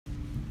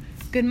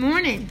Good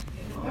morning.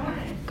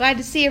 Glad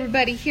to see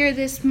everybody here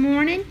this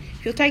morning.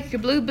 If you'll take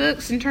your blue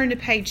books and turn to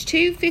page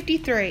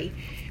 253,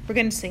 we're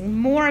going to sing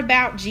More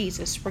About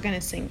Jesus. We're going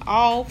to sing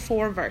all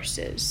 4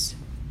 verses.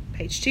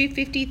 Page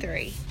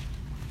 253.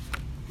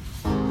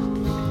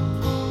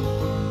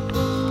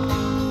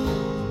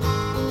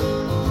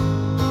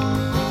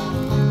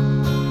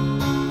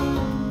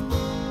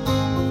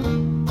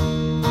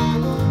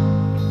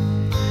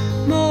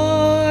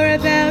 More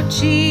about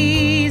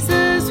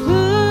Jesus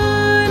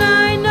would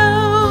I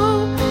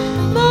know,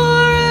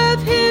 more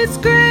of His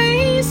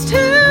grace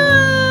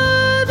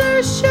to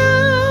others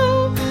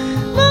show,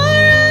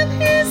 more of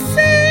His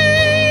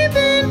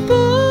saving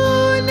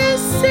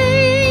fullness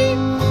see,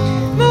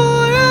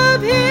 more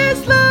of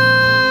His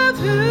love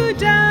who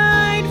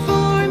died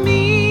for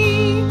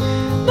me,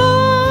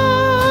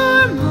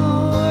 more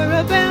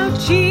about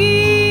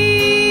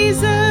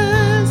Jesus,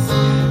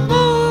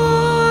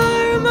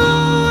 more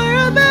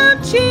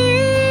about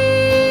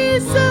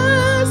Jesus,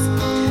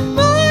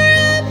 more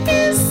of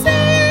His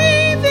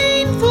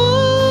saving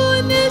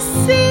fullness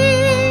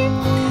see,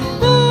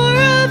 more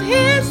of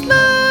His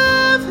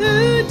love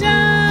who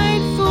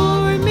died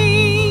for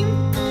me,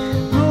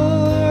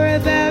 more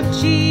about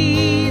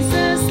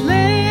Jesus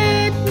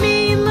let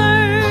me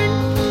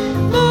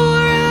learn,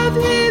 more of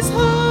His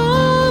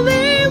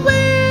holy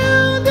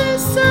will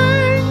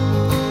discern,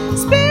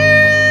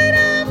 Spirit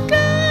of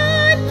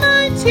God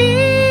my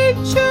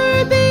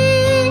teacher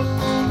be,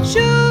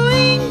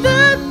 showing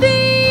the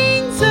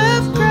things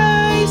of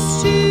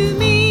Christ to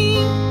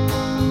me,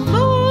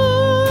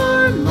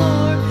 more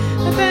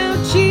about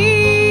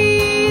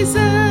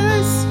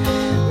Jesus,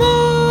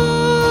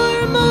 more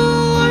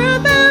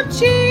about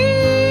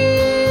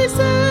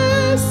Jesus,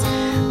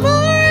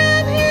 more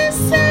of His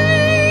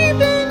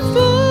saving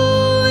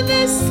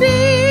fullness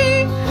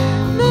see,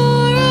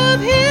 more of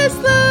His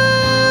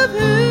love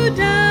who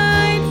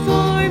died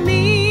for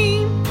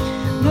me,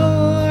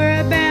 more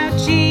about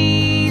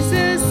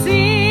Jesus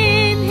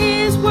in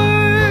His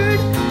word,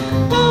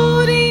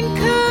 holding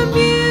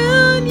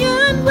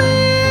communion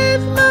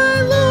with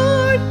my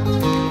Lord,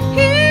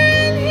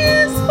 hearing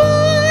His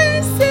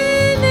voice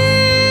in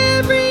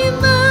every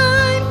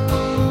line,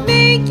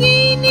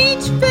 making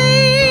each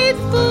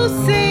faithful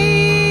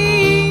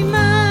say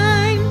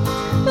mine,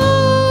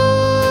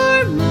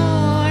 more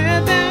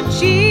about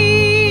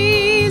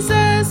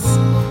Jesus,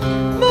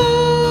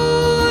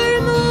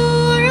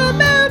 more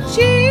about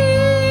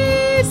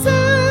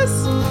Jesus,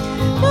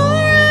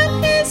 more of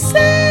His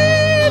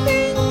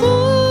saving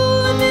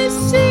fullness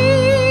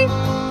see,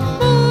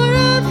 more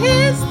of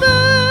His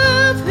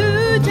love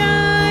who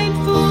died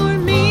for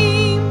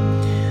me,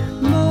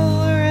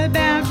 more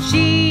about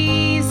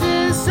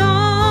Jesus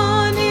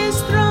on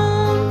His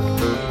throne,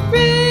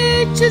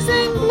 riches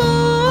and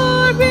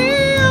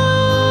glory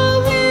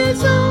all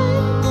His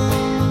own,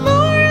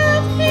 more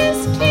of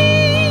His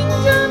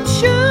kingdom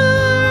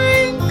sure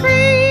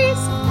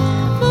increase,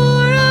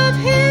 more of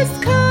His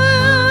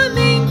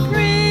coming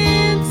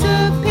Prince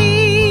of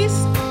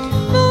Peace,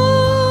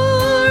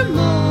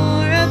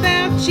 more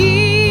about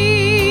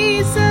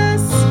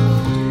Jesus,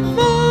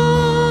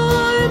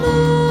 more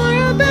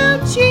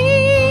about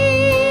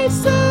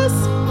Jesus,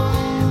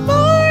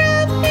 more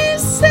of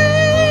His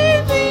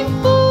saving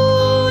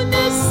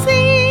fullness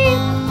see,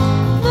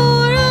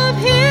 more of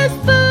His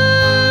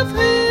love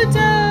who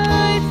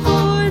died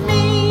for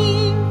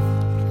me.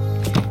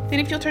 Then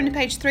if you'll turn to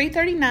page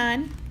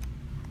 339.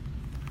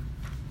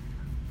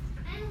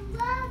 I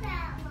love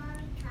that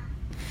lollipop.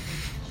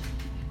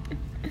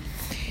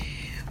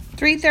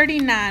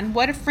 339,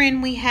 what a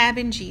friend we have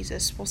in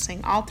Jesus. We'll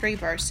sing all 3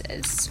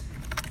 verses.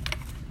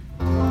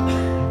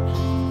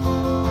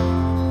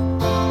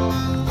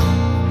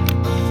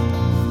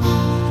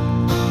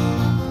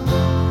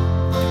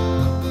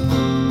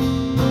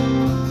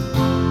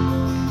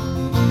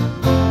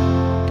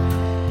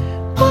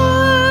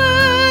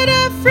 What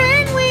a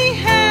friend we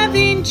have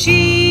in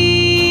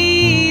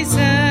Jesus,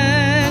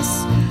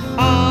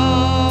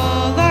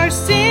 all our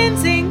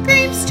sins and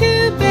griefs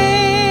to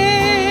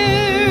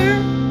bear.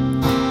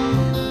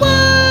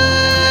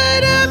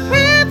 What a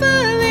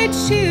privilege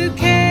to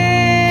carry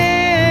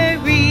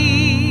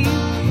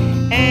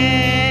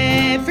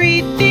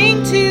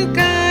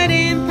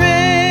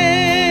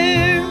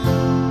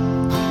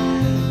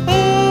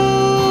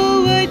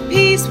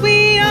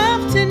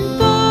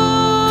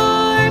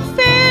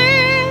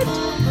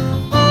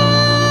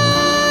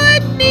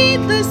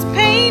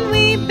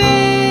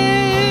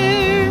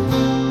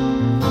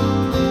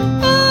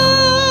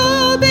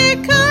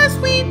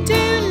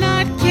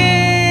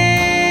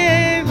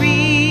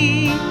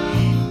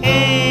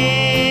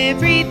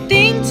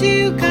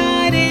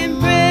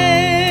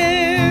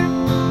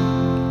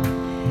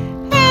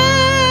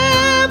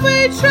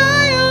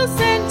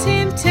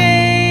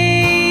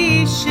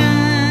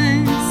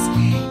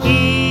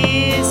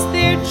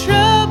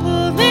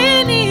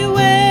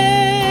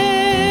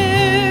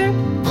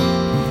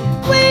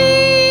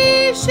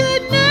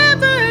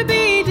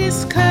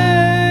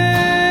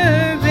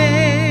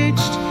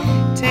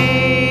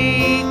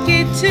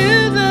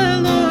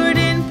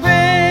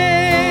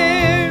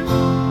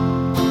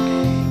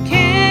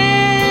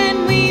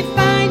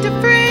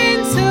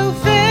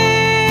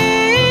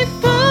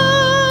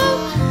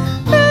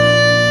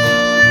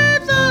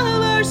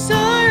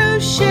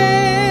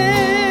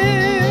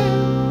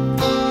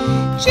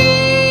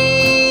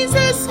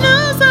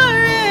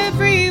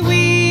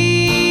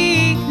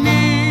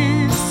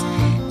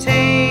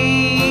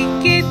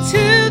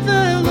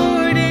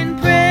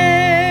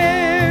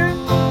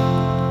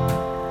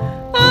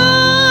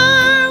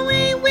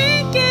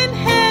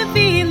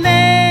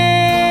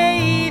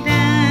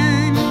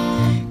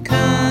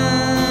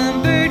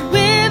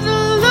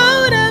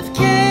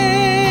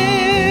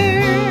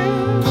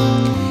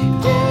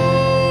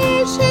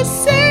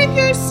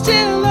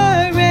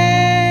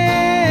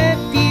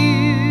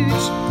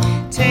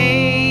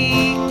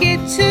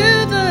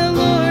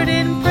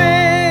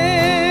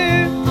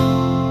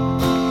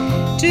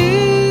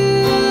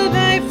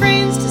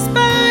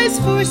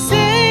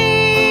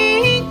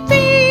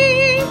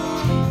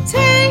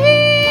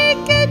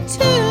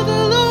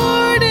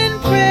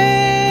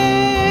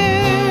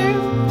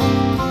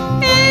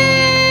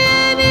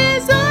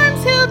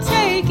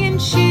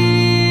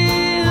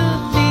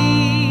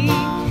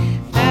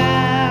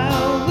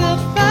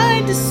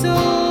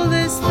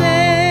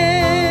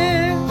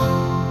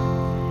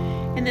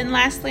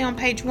lastly, on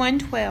page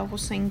 112, we'll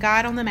sing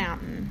God on the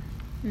Mountain.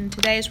 And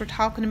today, as we're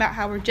talking about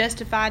how we're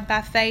justified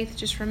by faith,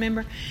 just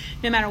remember,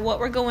 no matter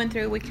what we're going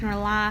through, we can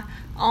rely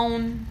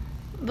on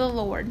the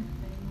Lord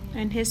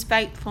and His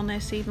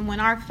faithfulness. Even when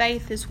our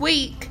faith is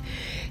weak,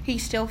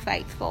 He's still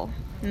faithful.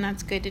 And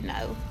that's good to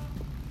know.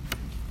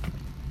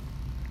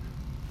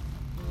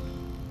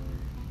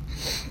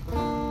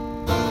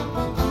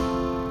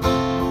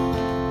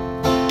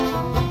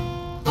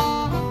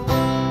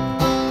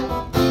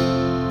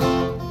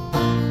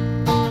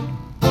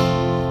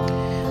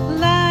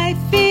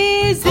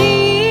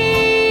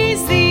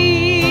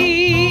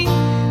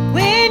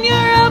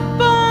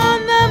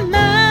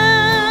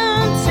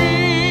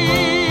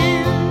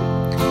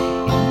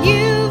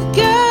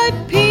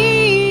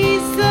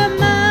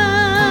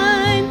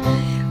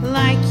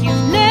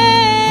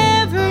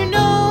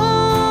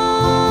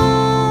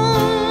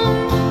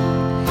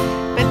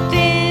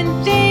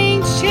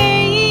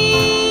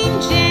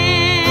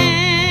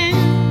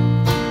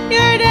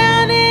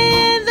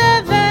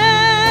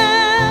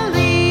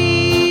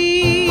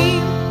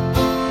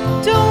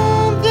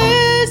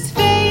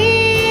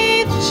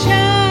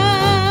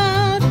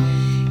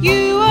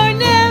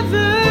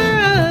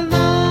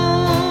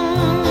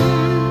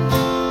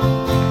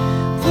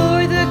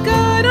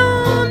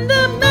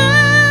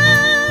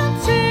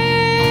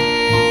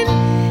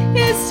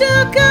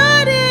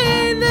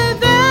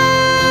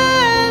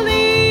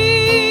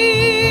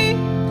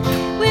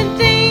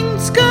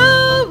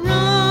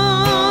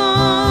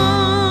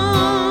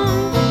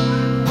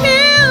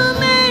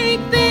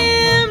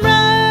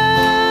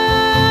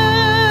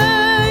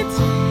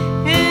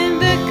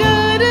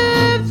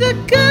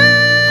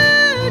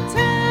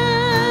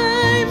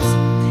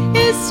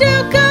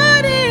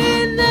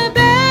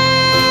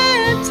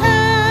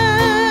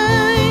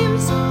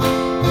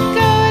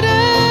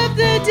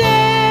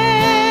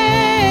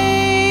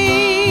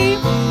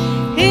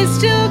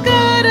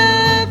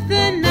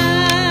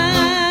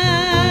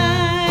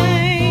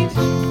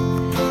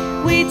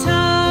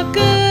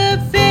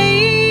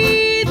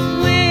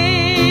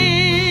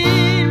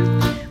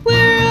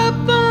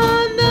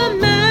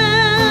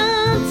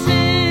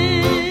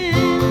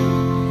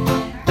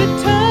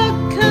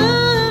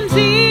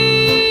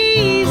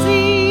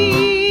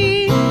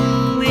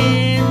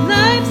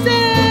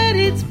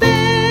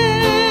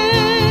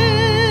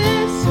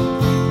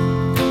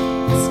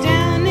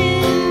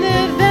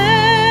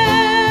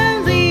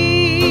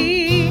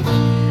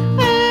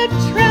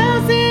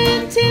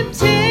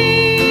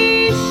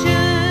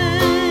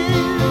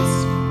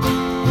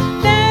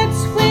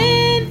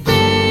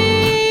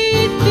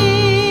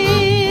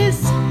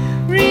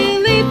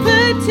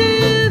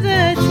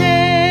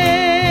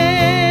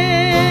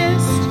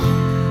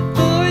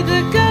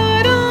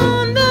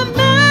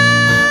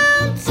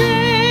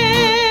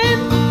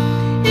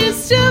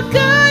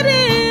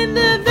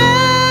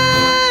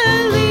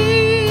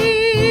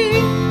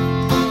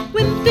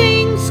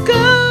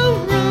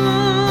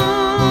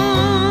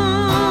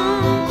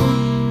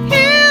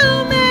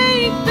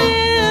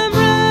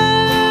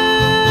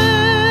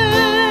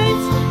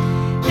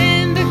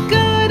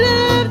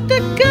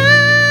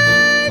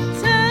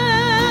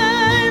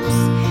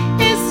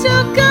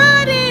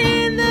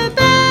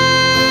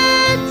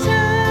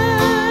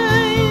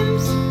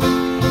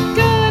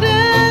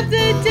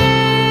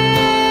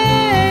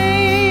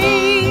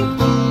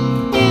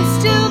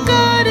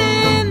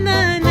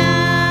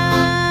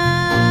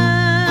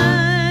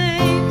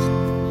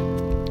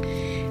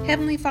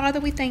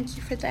 Father, we thank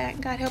you for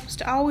that. God, help us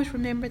to always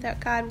remember that,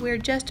 God, we're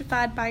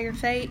justified by your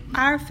faith,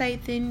 our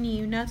faith in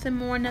you, nothing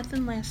more,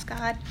 nothing less,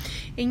 God.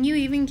 And you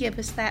even give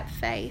us that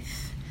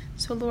faith.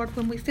 So, Lord,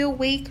 when we feel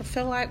weak or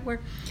feel like we're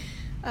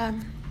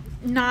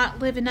not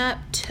living up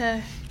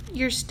to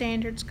your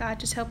standards, God,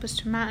 just help us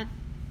to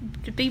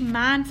be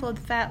mindful of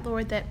the fact,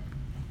 Lord, that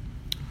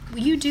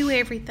you do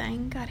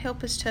everything. God,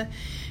 help us to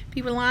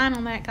be relying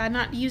on that, God,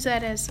 not use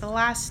that as a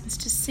license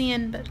to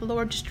sin, but,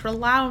 Lord, just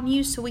rely on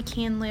you so we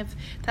can live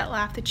that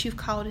life that you've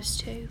called us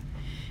to.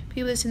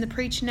 Be with us in the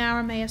preaching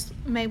hour.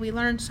 May we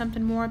learn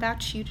something more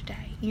about you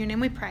today. In your name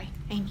we pray.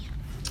 Amen.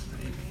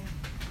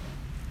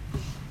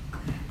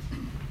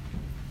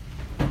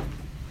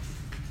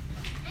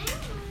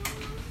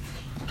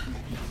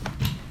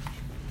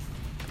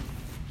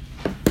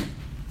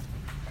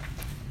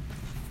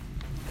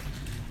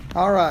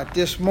 All right,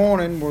 this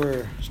morning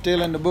we're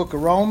still in the book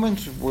of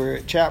Romans. We're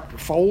at chapter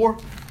 4.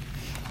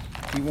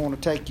 If you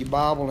want to take your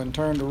Bible and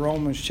turn to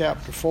Romans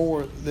chapter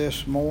 4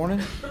 this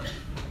morning.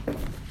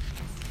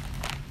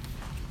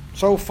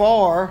 So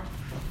far,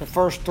 the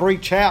first 3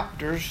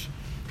 chapters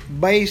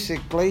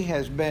basically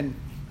has been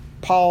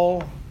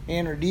Paul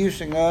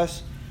introducing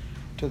us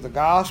to the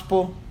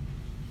gospel,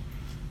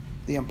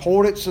 the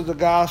importance of the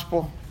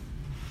gospel.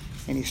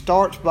 And he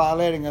starts by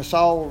letting us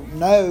all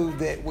know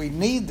that we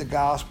need the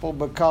gospel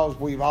because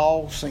we've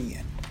all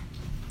sinned.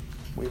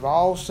 We've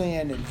all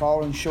sinned and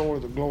fallen short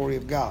of the glory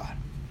of God.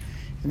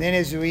 And then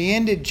as we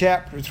ended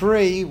chapter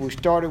 3, we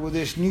started with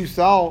this new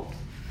thought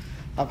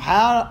of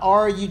how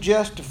are you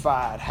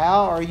justified?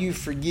 How are you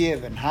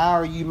forgiven? How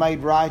are you made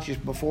righteous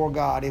before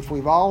God? If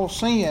we've all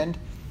sinned,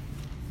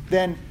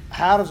 then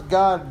how does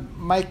God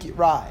make it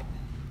right?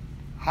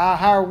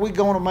 How are we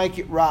going to make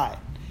it right?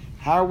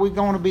 How are we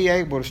going to be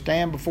able to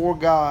stand before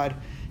God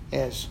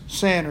as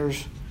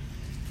sinners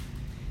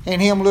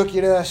and Him look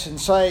at us and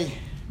say,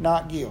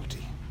 not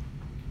guilty?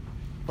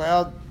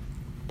 Well,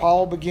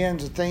 Paul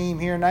begins a theme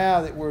here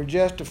now that we're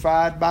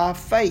justified by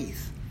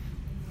faith.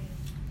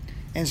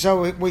 And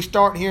so we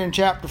start here in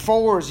chapter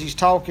 4 as he's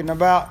talking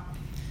about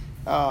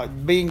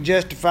being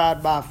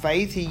justified by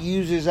faith. He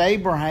uses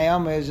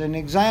Abraham as an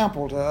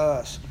example to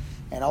us,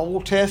 an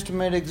Old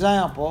Testament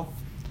example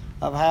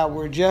of how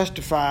we're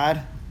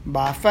justified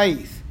by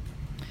faith.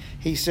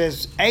 He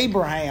says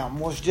Abraham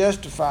was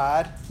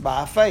justified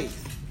by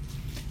faith.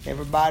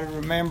 Everybody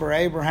remember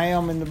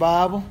Abraham in the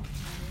Bible?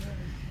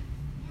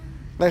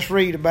 Let's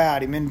read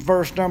about him. In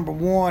verse number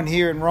 1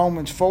 here in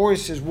Romans 4, it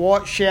says,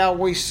 "What shall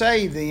we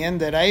say then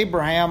that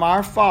Abraham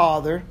our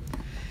father,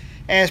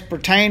 as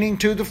pertaining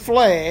to the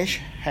flesh,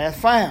 hath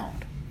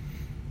found?"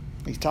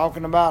 He's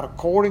talking about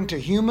according to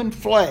human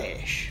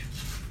flesh.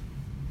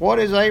 What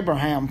has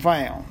Abraham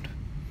found?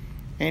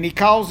 And he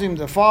calls him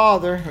the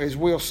father, as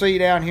we'll see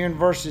down here in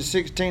verses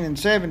 16 and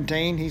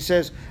 17. He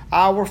says,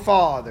 our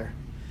father.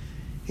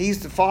 He's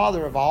the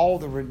father of all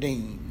the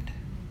redeemed.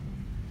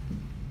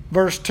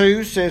 Verse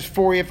 2 says,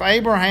 "For if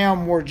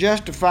Abraham were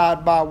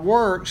justified by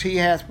works, he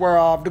hath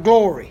whereof the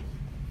glory."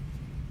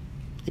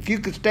 If you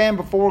could stand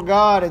before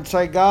God and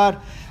say, God,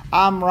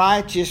 I'm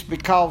righteous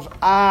because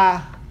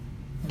I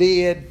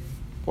did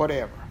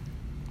whatever,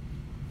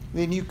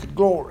 then you could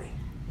glory.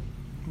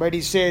 But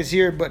he says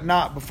here, but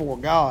not before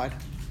God.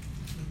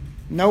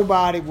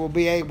 Nobody will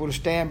be able to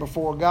stand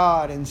before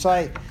God and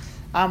say,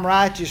 I'm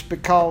righteous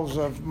because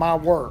of my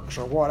works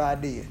or what I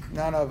did.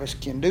 None of us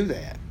can do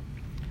that.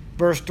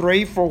 Verse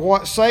 3, "For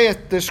what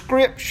saith the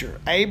Scripture?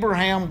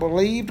 Abraham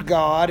believed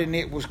God, and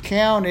it was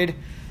counted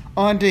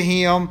unto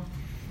him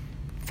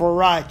for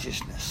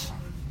righteousness."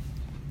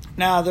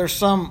 Now, there's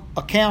some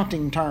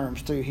accounting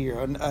terms through here.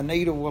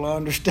 Anita will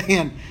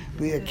understand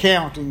the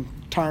accounting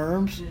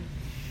terms.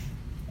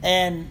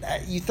 And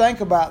you think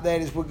about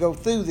that as we go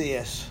through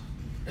this.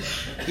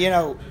 You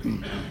know,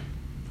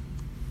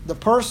 the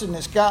person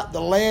that's got the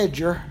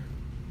ledger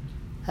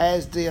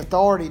has the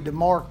authority to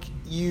mark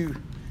you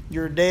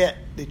your debt,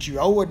 that you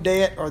owe a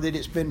debt or that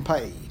it's been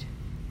paid.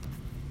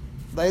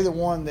 They're the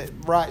one that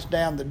writes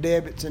down the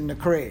debits and the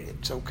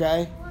credits,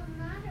 okay?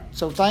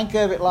 So think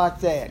of it like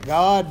that.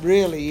 God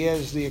really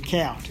is the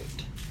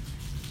accountant.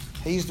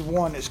 He's the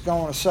one that's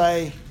going to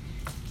say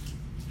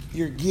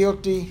you're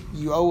guilty,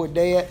 you owe a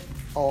debt,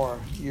 or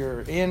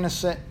you're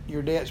innocent,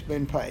 your debt's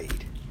been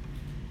paid.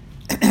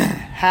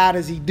 How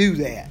does he do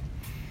that?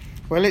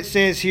 Well, it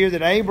says here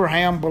that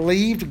Abraham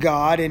believed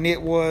God and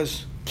it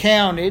was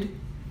counted,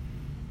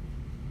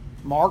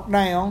 marked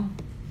down,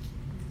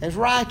 as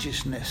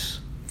righteousness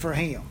for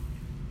him.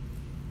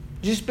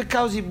 Just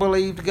because he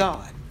believed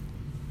God.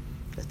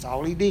 That's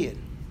all he did.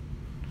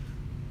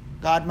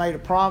 God made a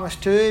promise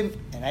to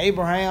him and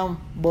Abraham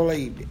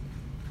believed it.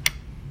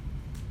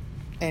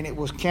 And it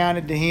was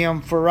counted to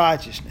him for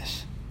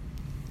righteousness.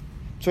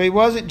 So he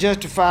wasn't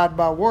justified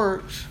by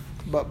works,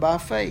 but by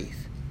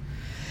faith.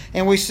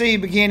 And we see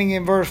beginning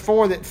in verse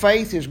 4 that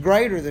faith is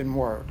greater than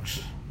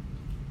works.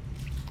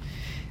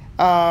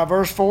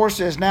 Verse 4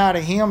 says, "Now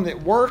to him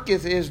that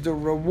worketh is the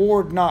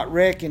reward not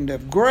reckoned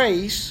of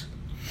grace,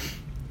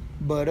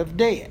 but of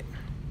debt."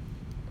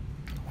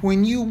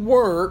 When you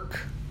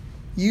work,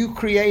 you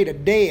create a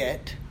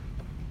debt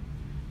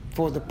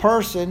for the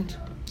person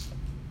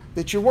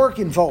that you're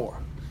working for.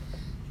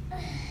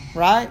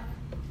 Right?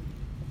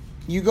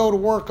 You go to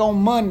work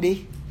on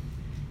Monday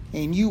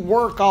and you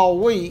work all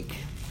week,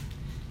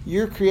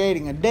 you're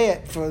creating a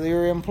debt for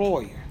your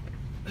employer.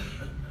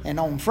 And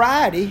on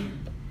Friday,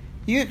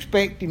 you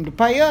expect him to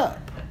pay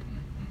up,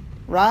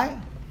 right?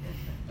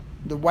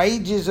 The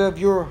wages of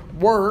your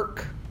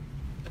work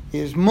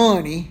is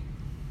money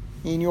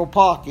in your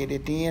pocket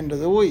at the end of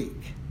the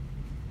week.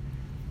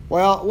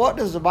 Well, what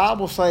does the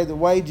Bible say the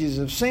wages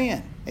of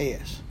sin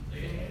is?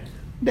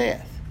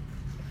 Death.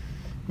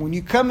 When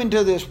you come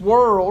into this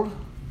world,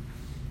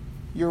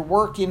 you're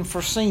working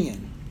for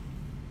sin.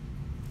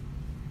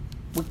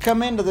 We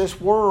come into this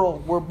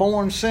world, we're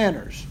born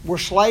sinners. We're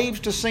slaves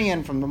to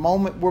sin from the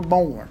moment we're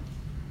born.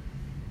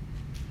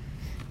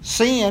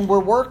 Sin, we're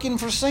working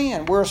for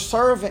sin. We're a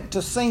servant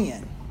to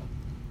sin.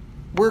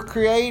 We're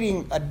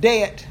creating a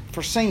debt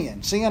for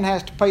sin. Sin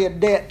has to pay a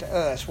debt to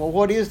us. Well,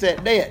 what is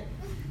that debt?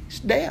 It's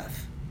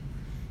death.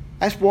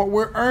 That's what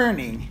we're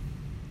earning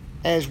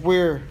as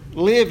we're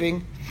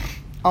living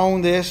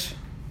on this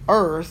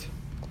earth,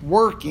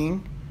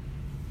 working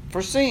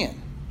for sin.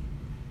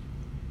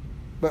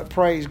 But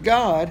praise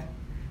God,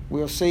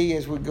 we'll see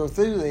as we go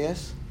through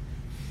this,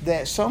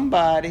 that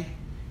somebody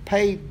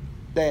paid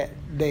that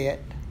debt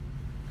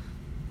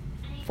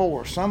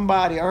for us.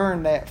 Somebody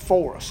earned that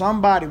for us.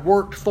 Somebody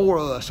worked for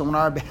us on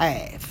our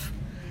behalf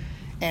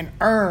and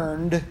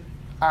earned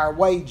our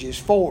wages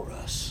for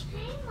us.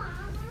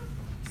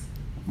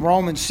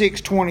 Romans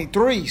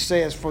 6:23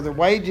 says, "For the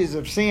wages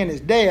of sin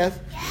is death,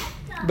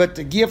 but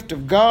the gift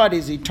of God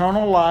is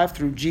eternal life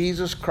through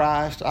Jesus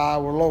Christ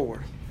our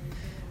Lord."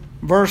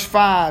 Verse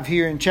 5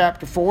 here in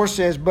chapter 4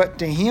 says, "But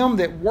to him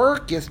that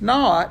worketh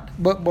not,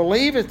 but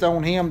believeth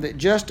on him that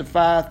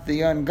justifieth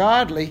the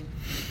ungodly,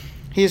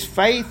 his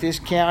faith is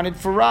counted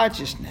for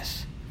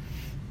righteousness."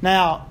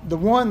 Now, the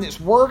one that's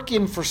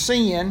working for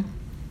sin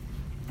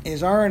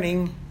is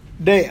earning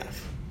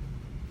death.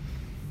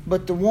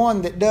 But the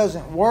one that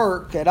doesn't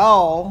work at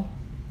all,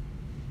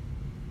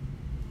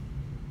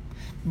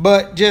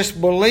 but just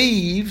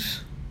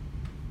believes,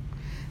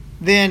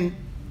 then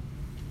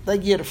they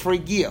get a free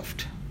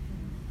gift.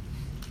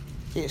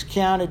 It's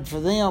counted for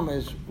them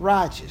as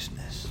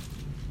righteousness.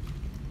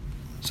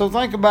 So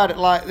think about it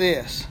like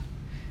this.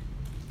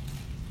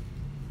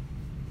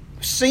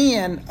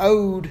 Sin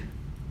owed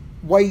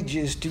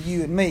wages to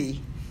you and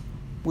me,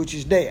 which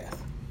is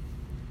death.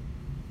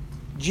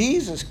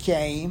 Jesus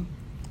came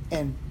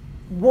and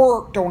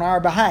worked on our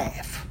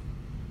behalf.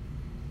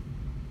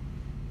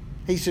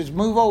 He says,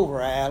 "Move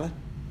over, Alan.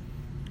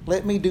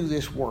 Let me do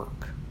this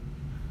work.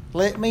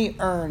 Let me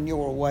earn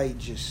your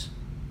wages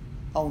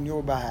on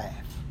your behalf."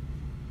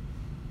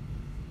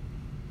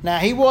 Now,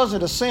 he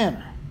wasn't a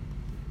sinner.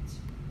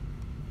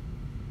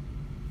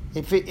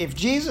 If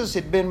Jesus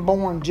had been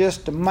born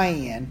just a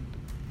man,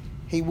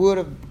 he would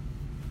have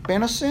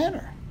been a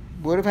sinner.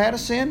 Would have had a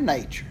sin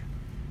nature.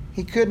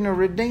 He couldn't have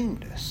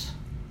redeemed us.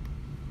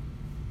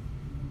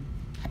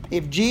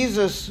 If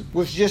Jesus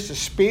was just a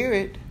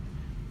spirit,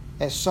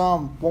 as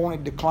some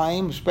wanted to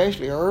claim,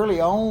 especially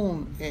early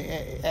on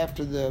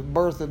after the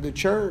birth of the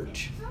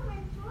church,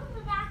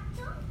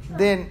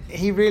 then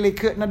he really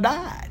couldn't have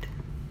died.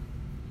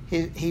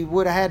 He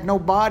would have had no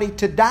body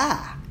to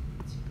die.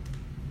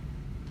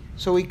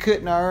 So he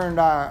couldn't have earned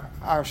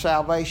our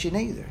salvation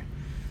either.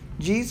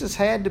 Jesus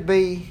had to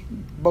be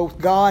both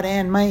God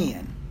and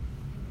man.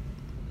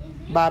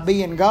 By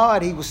being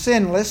God, he was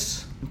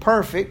sinless and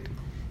perfect.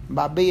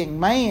 By being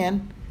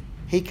man,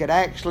 he could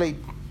actually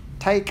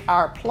take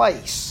our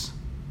place.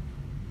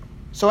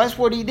 So that's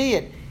what he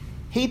did.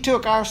 He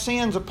took our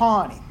sins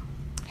upon him.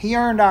 He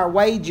earned our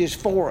wages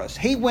for us.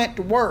 He went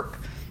to work.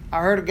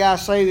 I heard a guy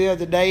say the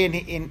other day,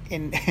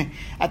 and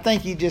I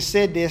think he just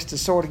said this to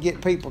sort of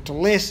get people to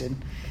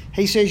listen.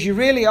 He says, "You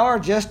really are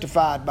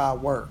justified by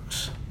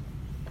works."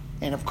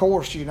 And of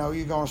course, you're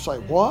going to say,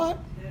 "What?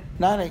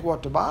 That ain't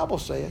what the Bible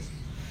says."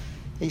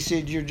 He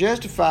said, "You're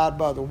justified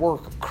by the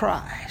work of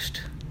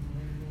Christ."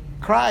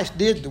 Christ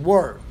did the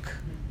work.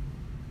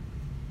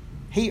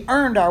 He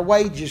earned our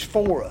wages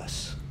for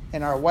us,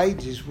 and our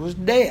wages was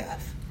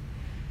death.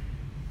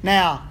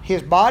 Now,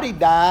 his body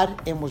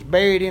died and was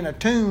buried in a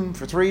tomb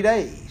for 3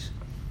 days.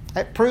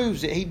 That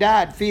proves that he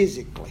died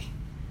physically.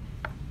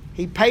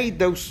 He paid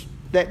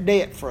that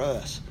debt for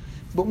us.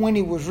 But when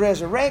he was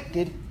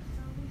resurrected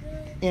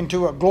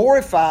into a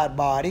glorified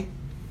body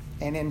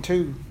and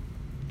into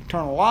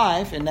eternal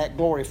life in that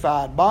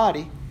glorified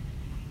body,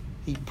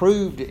 he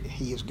proved that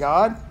he is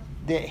God,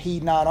 that he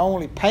not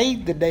only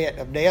paid the debt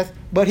of death,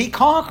 but he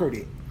conquered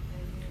it.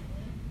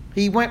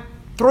 He went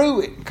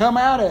through it and come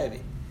out of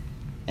it.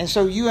 And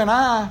so you and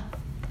I,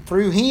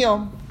 through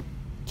him,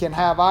 can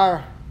have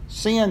our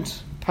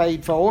sins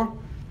paid for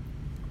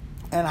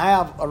and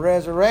have a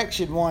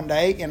resurrection one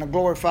day in a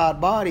glorified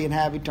body and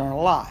have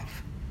eternal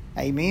life.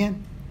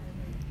 Amen?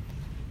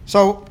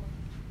 So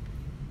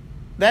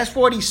that's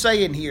what he's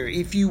saying here.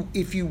 If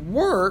you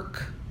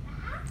work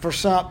for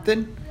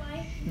something,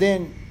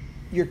 then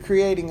you're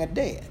creating a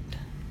debt.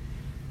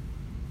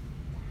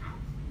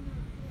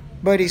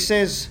 But he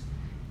says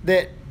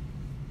that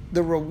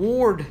the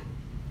reward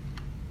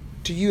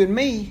to you and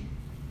me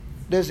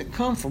doesn't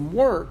come from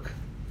work.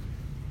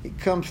 It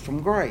comes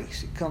from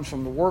grace. It comes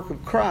from the work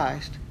of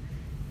Christ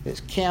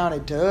that's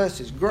counted to us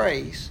as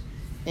grace.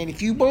 And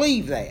if you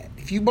believe that,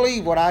 if you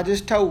believe what I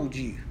just told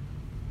you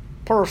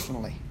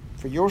personally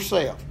for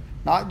yourself,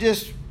 not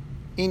just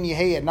in your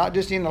head, not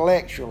just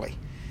intellectually,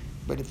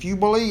 but if you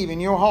believe in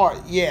your heart,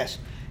 yes,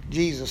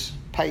 Jesus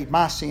paid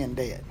my sin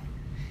debt.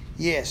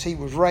 Yes, he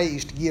was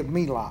raised to give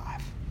me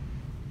life.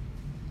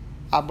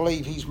 I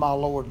believe he's my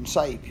Lord and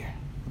Savior.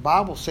 The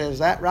Bible says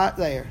that right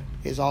there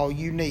is all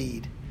you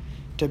need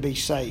to be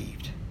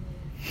saved.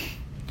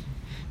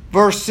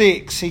 Verse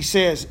 6, he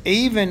says,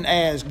 "Even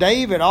as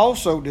David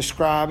also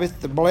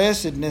describeth the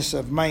blessedness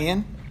of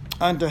man,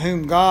 unto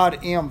whom God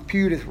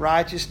imputeth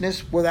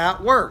righteousness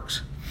without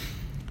works,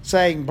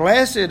 saying,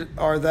 Blessed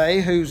are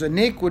they whose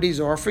iniquities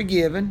are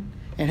forgiven,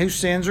 and whose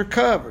sins are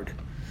covered.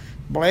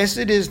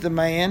 Blessed is the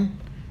man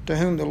to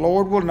whom the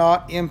Lord will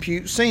not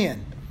impute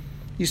sin."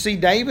 You see,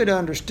 David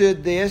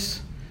understood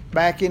this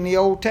back in the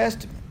Old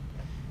Testament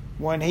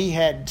when he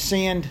had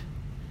sinned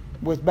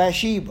with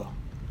Bathsheba.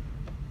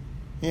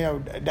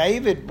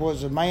 David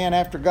was a man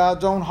after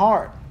God's own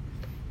heart,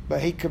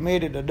 but he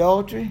committed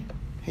adultery,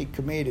 he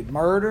committed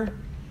murder,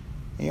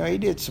 he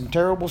did some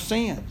terrible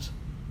sins.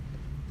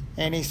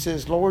 And he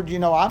says, "Lord,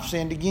 I've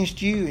sinned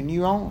against you and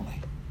you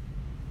only."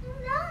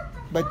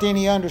 But then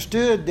he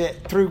understood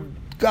that through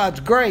God's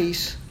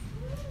grace,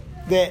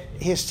 that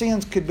his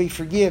sins could be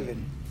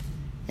forgiven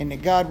and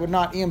that God would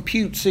not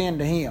impute sin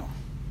to him.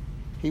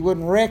 He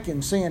wouldn't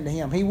reckon sin to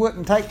him. He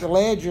wouldn't take the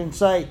ledger and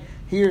say,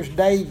 here's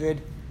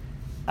David,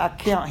 I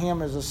count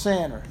him as a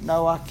sinner.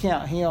 No, I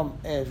count him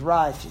as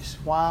righteous.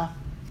 Why?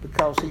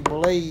 Because he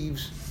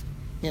believes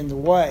in the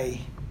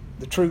way,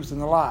 the truth, and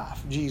the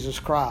life, Jesus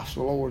Christ,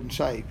 the Lord and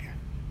Savior.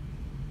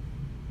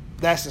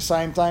 That's the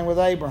same thing with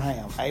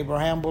Abraham.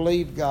 Abraham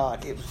believed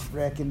God. It was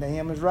reckoned to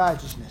him as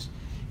righteousness.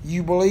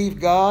 You believe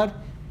God,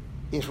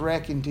 it's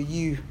reckoned to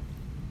you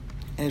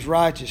as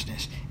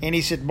righteousness. And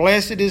he said,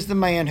 blessed is the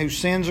man whose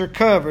sins are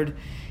covered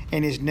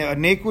and his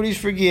iniquities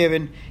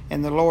forgiven,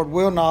 and the Lord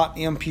will not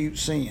impute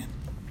sin.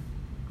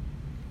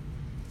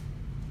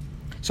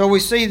 So we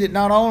see that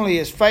not only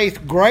is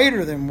faith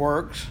greater than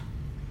works,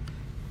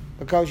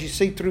 because you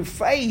see through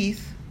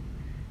faith,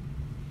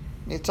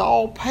 it's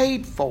all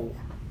paid for.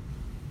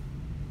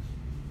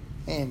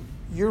 And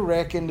you're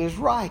reckoned as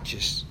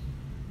righteous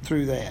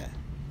through that.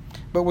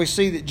 But we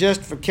see that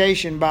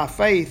justification by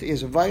faith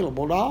is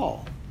available to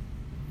all.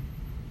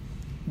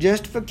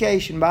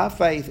 Justification by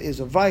faith is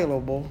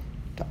available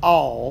to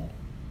all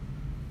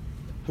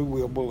who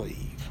will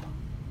believe.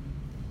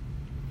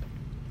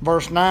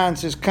 Verse 9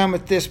 says,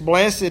 cometh this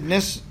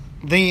blessedness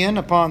then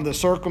upon the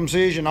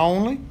circumcision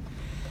only,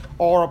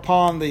 or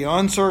upon the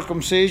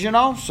uncircumcision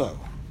also?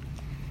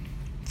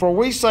 For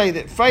we say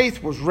that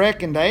faith was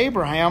reckoned to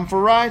Abraham for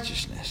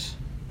righteousness.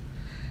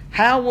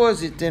 How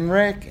was it then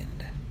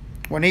reckoned?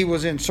 When he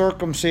was in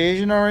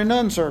circumcision or in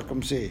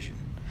uncircumcision?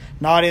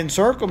 Not in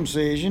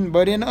circumcision,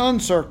 but in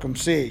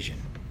uncircumcision.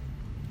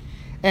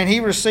 And he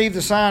received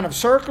the sign of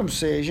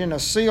circumcision, a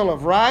seal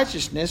of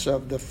righteousness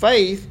of the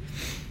faith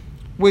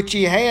which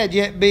he had,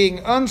 yet being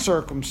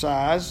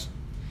uncircumcised,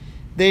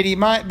 that he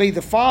might be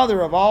the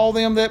father of all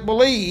them that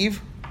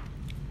believe,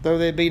 though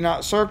they be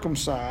not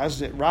circumcised,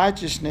 that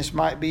righteousness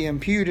might be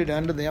imputed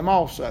unto them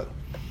also.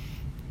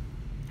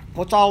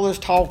 What's all this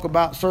talk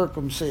about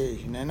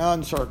circumcision and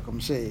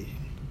uncircumcision?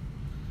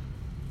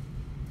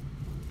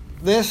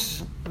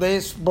 This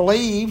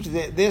believed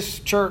that this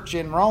church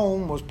in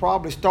Rome was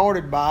probably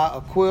started by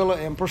Aquila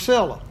and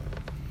Priscilla.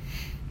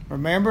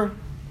 Remember,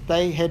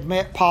 they had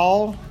met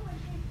Paul,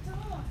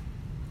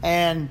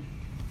 and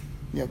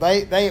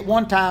they at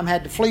one time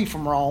had to flee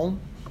from Rome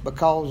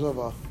because of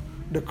a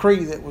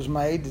decree that was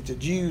made that the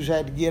Jews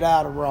had to get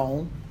out of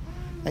Rome.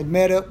 They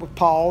met up with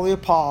Paul the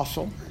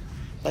Apostle.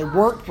 They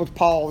worked with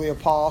Paul the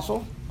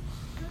Apostle.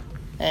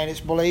 And it's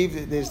believed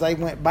that as they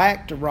went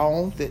back to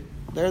Rome, that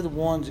they're the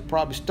ones that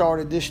probably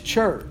started this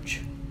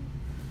church.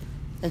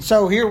 And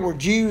so here were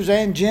Jews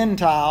and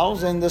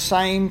Gentiles in the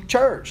same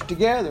church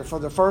together for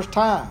the first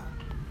time.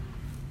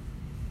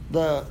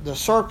 The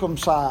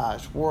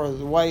circumcised were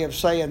the way of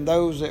saying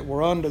those that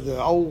were under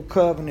the old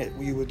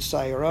covenant, you would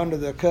say, or under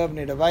the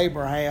covenant of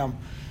Abraham.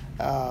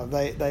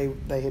 They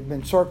had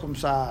been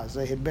circumcised.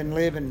 They had been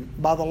living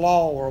by the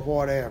law or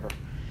whatever.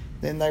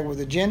 Then they were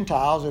the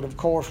Gentiles that, of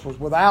course, was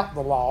without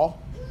the law,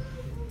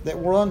 that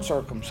were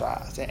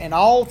uncircumcised. And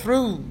all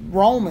through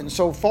Romans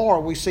so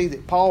far, we see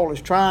that Paul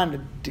is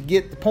trying to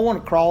get the point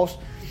across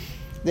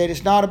that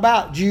it's not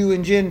about Jew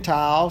and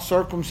Gentile,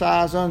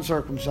 circumcised,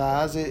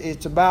 uncircumcised.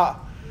 It's about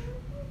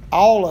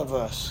all of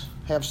us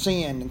have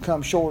sinned and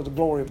come short of the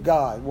glory of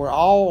God. As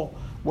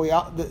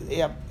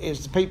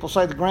the people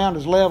say, the ground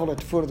is level at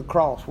the foot of the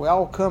cross. We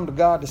all come to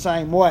God the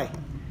same way.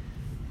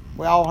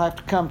 We all have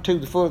to come to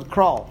the foot of the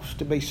cross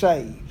to be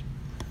saved.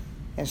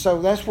 And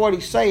so that's what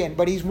he's saying.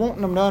 But he's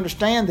wanting them to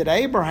understand that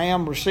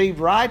Abraham received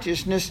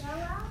righteousness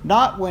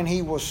not when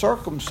he was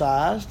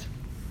circumcised,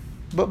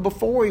 but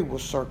before he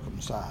was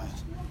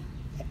circumcised.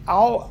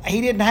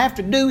 He didn't have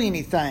to do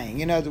anything,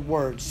 in other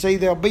words. See,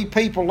 there'll be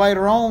people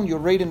later on, you'll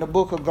read in the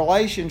book of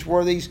Galatians,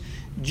 where these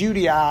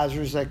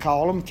Judaizers, they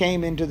call them,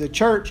 came into the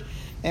church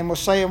and was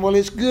saying, well,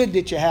 it's good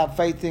that you have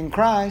faith in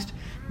Christ,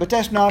 but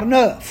that's not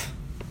enough.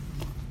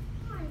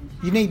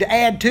 You need to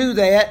add to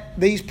that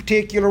these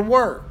particular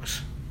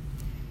works.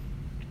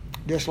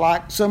 Just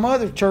like some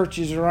other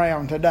churches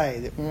around today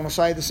that want to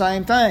say the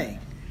same thing.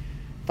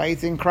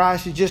 Faith in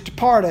Christ is just a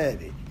part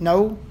of it.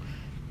 No.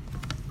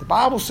 The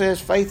Bible says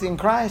faith in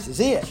Christ is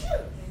it.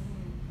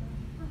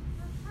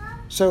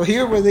 So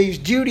here were these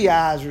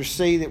Judaizers,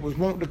 see, that was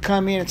wanting to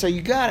come in and say,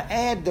 you got to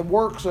add the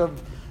works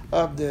of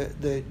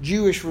the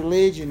Jewish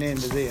religion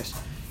into this.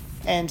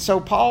 And so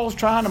Paul's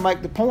trying to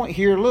make the point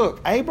here,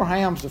 look,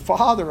 Abraham's the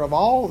father of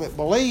all that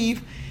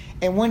believe,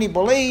 and when he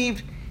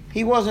believed,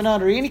 he wasn't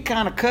under any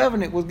kind of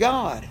covenant with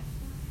God.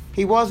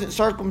 He wasn't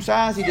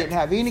circumcised. He didn't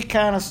have any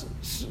kind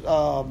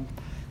of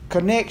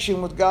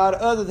connection with God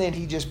other than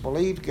he just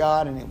believed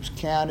God and it was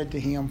counted to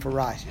him for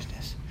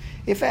righteousness.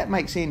 If that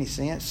makes any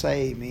sense,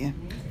 say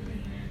amen.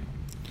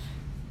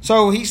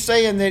 So he's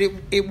saying that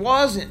it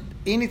wasn't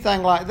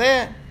anything like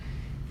that,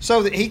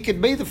 so that he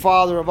could be the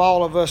father of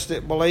all of us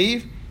that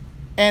believe,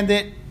 and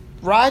that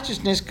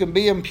righteousness can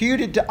be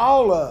imputed to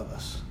all of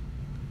us.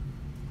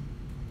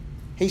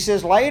 He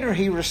says later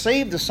he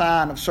received the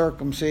sign of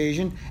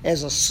circumcision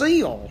as a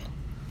seal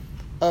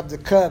of the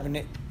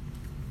covenant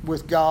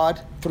with God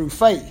through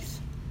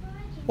faith.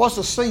 What's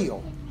a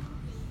seal?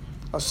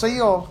 A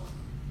seal,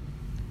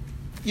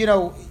 you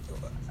know,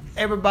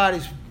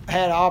 everybody's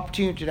had an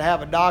opportunity to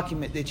have a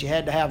document that you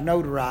had to have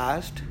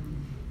notarized.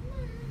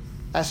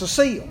 That's a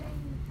seal.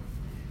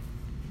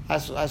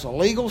 That's a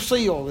legal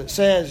seal that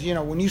says, you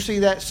know, when you see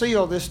that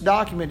seal, this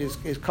document is,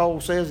 as Cole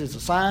says, it's a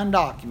signed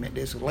document.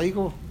 It's a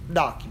legal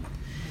document.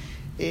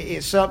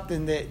 It's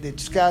something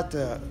that's got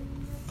a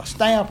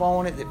stamp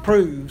on it that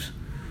proves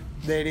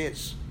that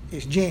it's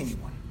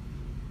genuine.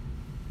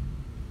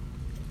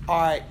 All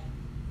right,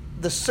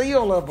 the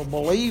seal of a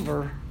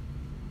believer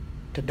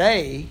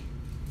today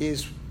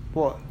is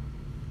what?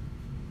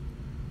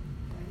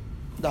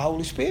 The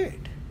Holy Spirit.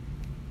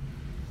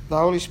 The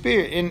Holy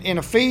Spirit. In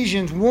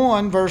Ephesians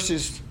 1,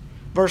 verse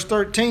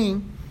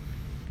 13,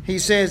 he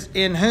says,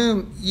 in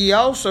whom ye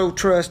also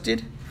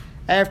trusted,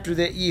 after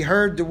that ye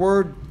heard the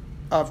word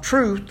of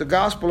truth, the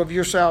gospel of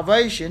your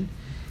salvation,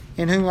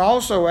 in whom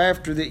also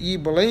after that ye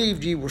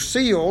believed, ye were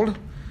sealed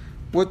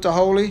with the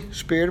Holy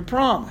Spirit of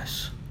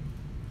promise.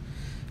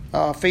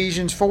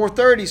 Ephesians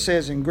 4:30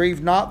 says, and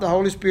grieve not the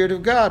Holy Spirit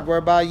of God,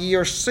 whereby ye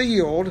are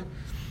sealed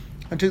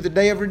unto the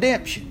day of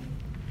redemption.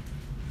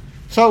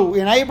 So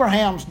in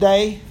Abraham's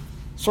day,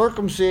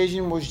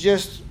 circumcision was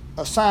just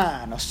a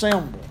sign, a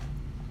symbol,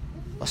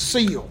 a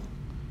seal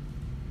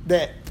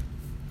that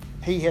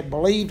he had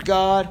believed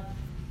God,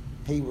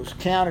 he was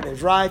counted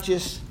as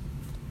righteous,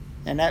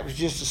 and that was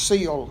just a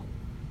seal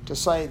to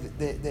say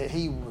that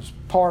he was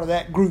part of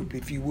that group,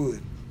 if you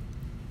would.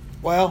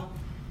 Well,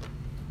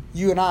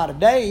 you and I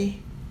today,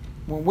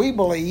 when we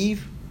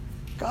believe,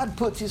 God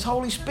puts His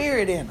Holy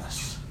Spirit in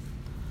us.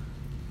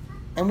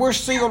 And we're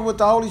sealed with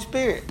the Holy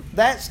Spirit.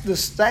 That's the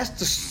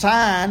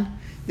sign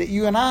that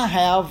you and I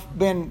have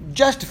been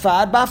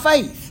justified by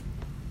faith.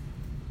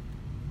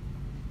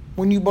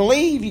 When you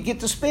believe, you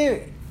get the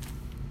Spirit.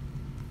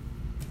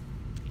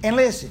 And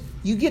listen,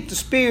 you get the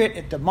Spirit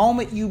at the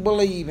moment you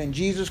believe in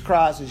Jesus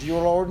Christ as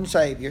your Lord and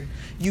Savior.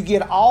 You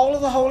get all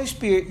of the Holy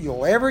Spirit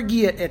you'll ever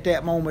get at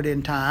that moment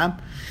in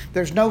time.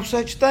 There's no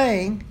such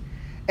thing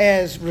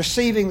as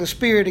receiving the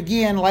Spirit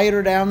again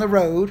later down the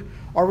road,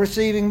 or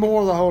receiving more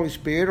of the Holy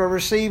Spirit, or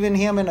receiving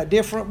Him in a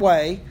different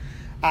way.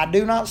 I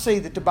do not see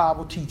that the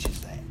Bible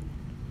teaches that.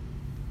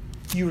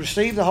 You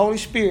receive the Holy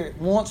Spirit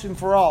once and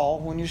for all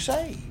when you're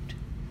saved.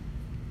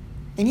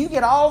 And you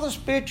get all the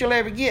Spirit you'll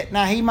ever get.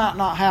 Now, He might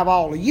not have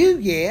all of you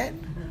yet.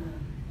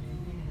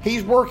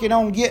 He's working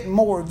on getting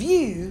more of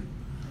you,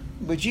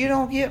 but you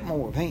don't get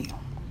more of Him.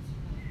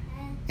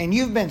 And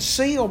you've been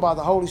sealed by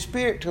the Holy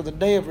Spirit till the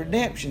day of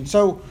redemption.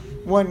 So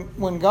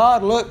when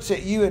God looks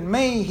at you and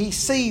me, He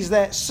sees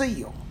that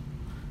seal.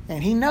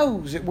 And He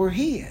knows that we're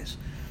His.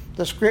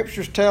 The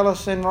Scriptures tell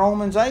us in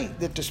Romans 8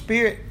 that the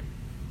Spirit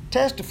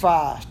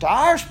testifies to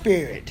our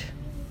spirit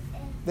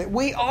that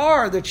we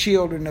are the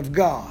children of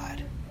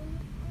God.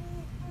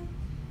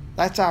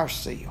 That's our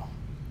seal.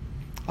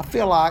 I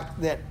feel like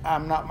that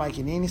I'm not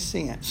making any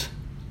sense.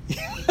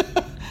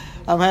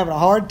 I'm having a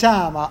hard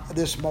time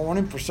this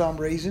morning for some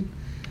reason.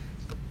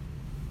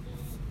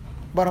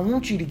 But I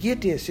want you to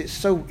get this. It's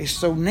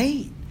so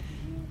neat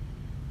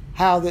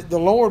how that the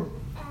Lord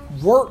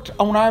worked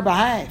on our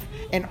behalf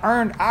and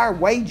earned our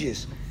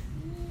wages.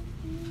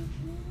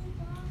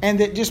 And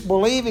that just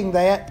believing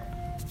that,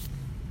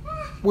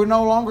 we're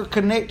no longer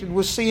connected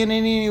with sin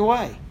in any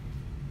way.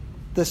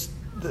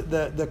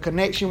 The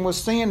connection with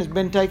sin has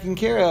been taken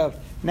care of.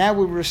 Now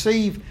we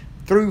receive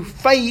through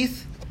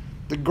faith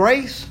the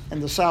grace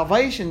and the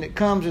salvation that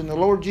comes in the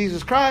Lord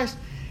Jesus Christ,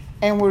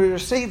 and we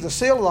receive the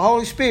seal of the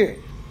Holy Spirit,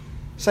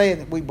 saying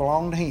that we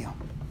belong to Him.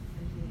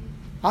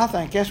 I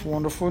think that's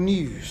wonderful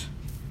news.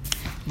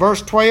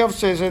 Verse 12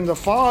 says, and the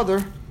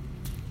Father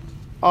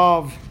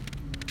of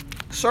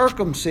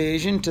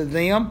circumcision to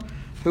them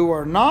who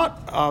are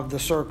not of the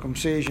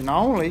circumcision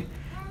only,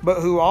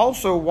 but who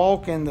also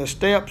walk in the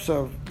steps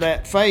of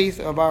that faith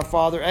of our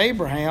father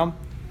Abraham,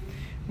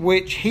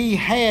 which he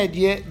had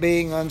yet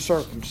being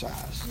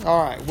uncircumcised.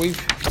 All right,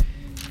 we've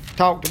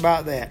talked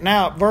about that.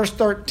 Now, verse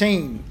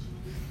 13,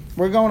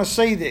 we're going to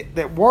see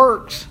that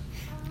works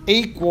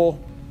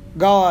equal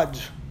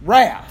God's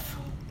wrath,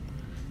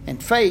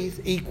 and faith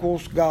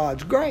equals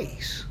God's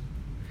grace.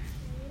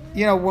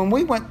 You know, when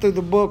we went through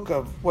the book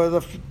of,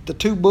 the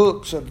two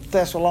books of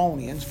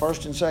Thessalonians,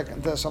 1st and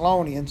 2nd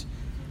Thessalonians,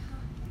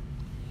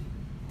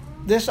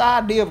 this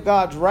idea of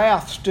God's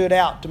wrath stood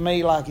out to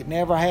me like it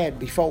never had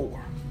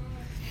before.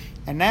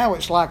 And now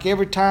it's like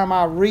every time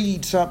I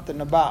read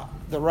something about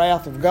the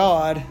wrath of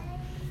God,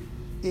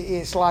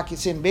 it's like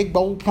it's in big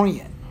bold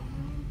print.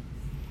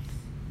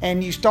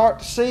 And you start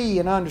to see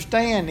and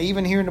understand,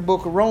 even here in the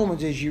book of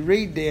Romans, as you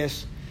read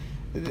this,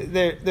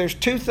 there's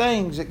two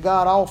things that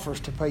God offers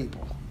to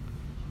people.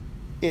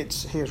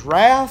 It's His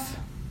wrath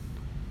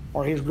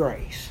or His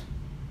grace.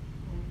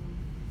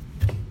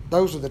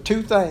 Those are the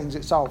two things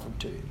it's offered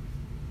to.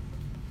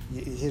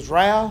 His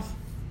wrath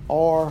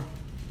or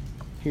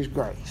His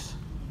grace.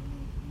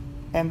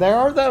 And there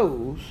are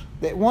those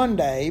that one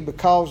day,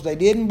 because they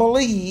didn't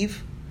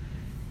believe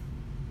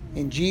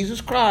in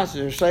Jesus Christ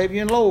as their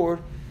Savior and Lord,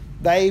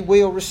 they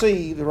will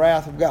receive the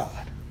wrath of God.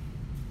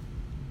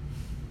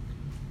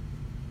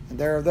 And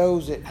there are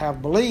those that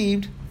have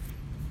believed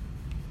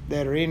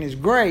that are in His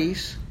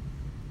grace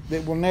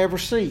that will never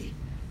see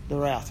the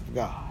wrath of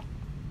God.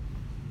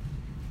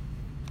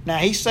 Now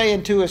He's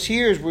saying to us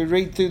here as we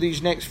read through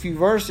these next few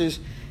verses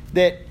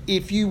that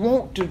if you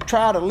want to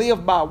try to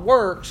live by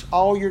works,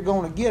 all you're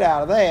going to get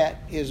out of that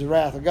is the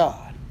wrath of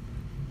God.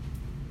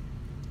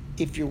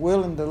 If you're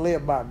willing to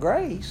live by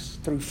grace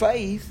through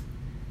faith,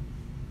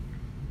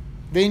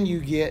 then you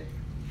get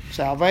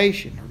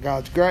salvation or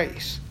God's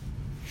grace.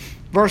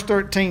 Verse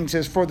 13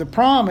 says, "For the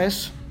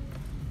promise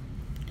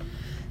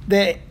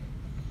that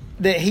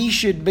he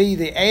should be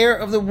the heir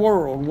of the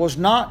world was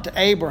not to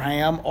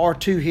Abraham or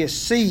to his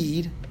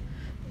seed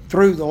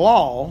through the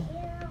law,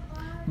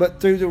 but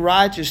through the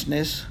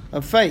righteousness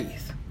of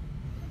faith."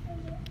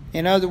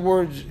 In other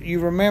words, you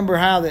remember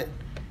how that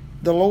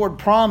the Lord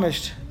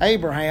promised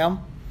Abraham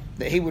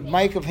that He would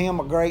make of him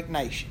a great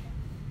nation.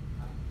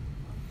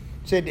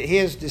 Said that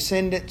his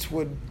descendants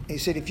would, He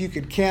said, if you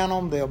could count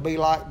them, they'll be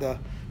like the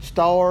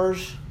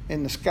stars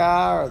in the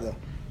sky or the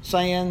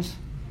sands,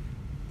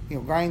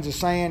 grains of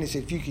sand. He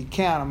said, if you could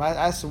count them,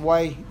 that's the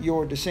way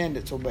your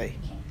descendants will be.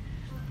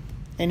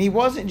 And He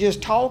wasn't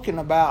just talking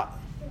about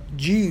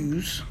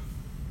Jews.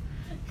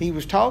 He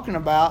was talking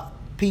about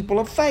people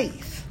of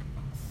faith,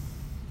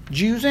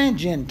 Jews and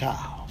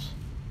Gentiles.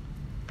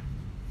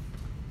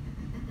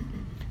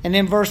 And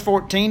in verse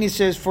 14 He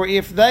says, "For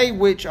if they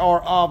which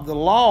are of the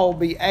law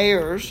be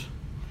heirs,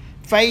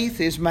 faith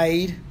is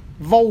made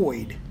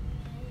void,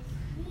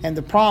 and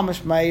the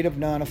promise made of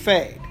none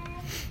effect."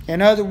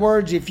 In other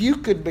words, if you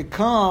could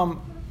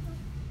become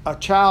a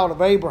child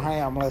of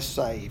Abraham, let's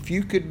say, if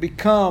you could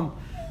become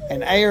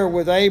an heir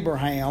with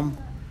Abraham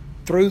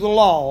through the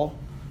law,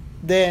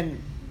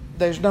 then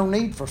there's no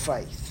need for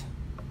faith.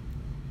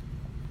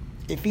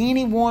 If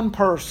any one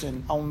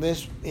person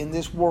in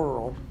this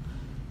world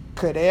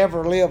could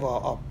ever live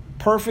a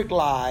perfect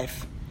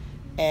life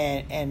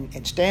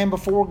and stand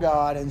before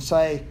God and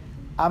say,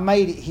 I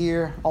made it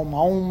here on my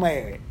own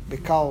merit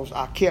because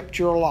I kept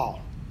your law,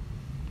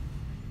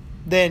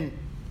 then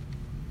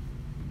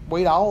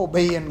we'd all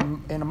be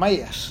in a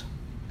mess,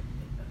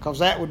 because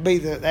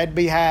that'd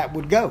be how it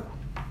would go.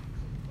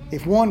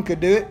 If one could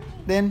do it,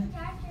 then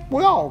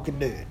we all could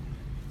do it.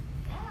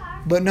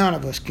 But none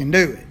of us can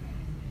do it.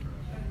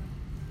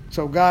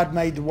 So God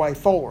made the way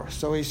for us.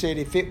 So He said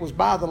if it was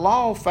by the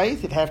law of faith,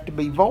 it'd have to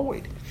be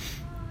void.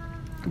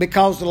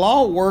 Because the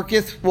law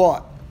worketh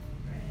what?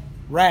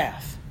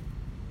 Wrath.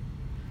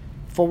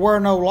 For where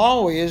no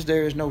law is,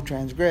 there is no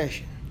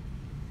transgression.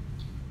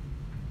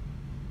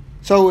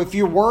 So if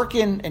you're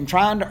working and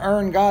trying to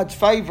earn God's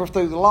favor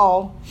through the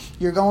law,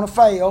 you're going to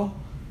fail,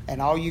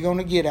 and all you're going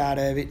to get out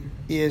of it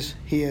is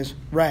His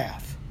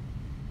wrath.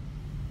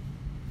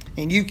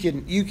 And you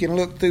can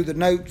look through the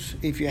notes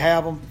if you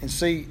have them and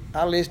see,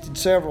 I listed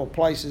several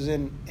places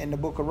in the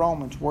book of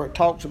Romans where it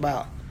talks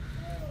about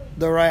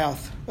the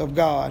wrath of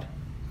God.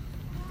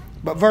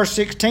 But verse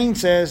 16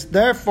 says,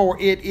 "Therefore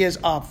it is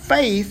of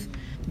faith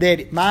that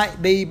it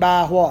might be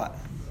by" what?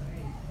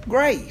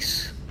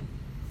 Grace.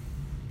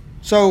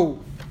 So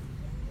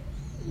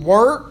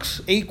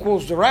works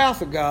equals the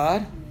wrath of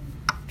God.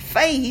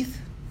 Faith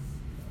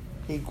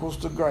equals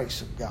the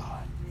grace of God.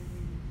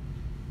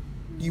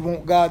 You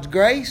want God's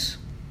grace?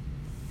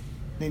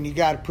 Then you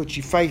got to put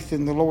your faith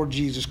in the Lord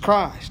Jesus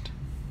Christ.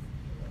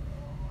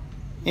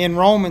 In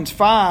Romans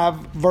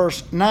 5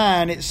 verse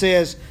 9 it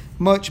says,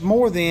 "Much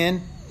more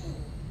then,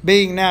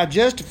 being now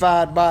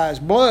justified by His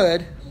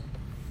blood,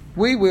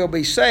 we will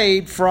be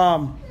saved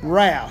from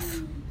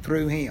wrath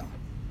through Him."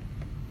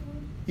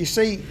 You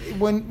see,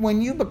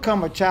 when you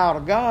become a child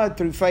of God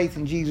through faith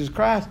in Jesus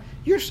Christ,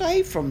 you're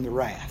saved from the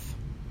wrath.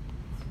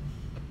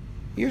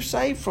 You're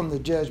saved from the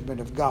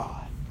judgment of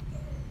God,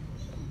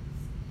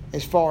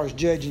 as far as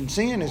judging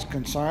sin is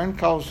concerned,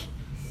 because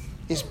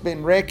it's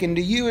been reckoned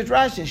to you as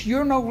righteousness.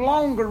 You're no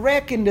longer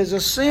reckoned as a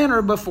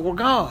sinner before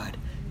God.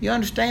 You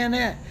understand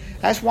that?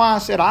 That's why I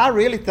said I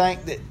really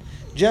think that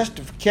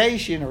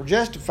justification or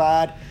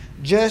justified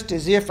just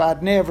as if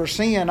I'd never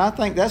sinned, I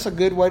think that's a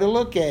good way to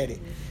look at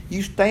it.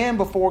 You stand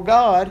before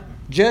God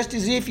just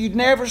as if you'd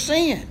never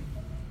sinned.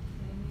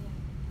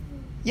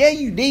 Yeah,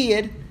 you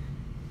did,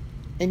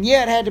 and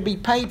yeah, it had to be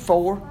paid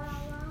for,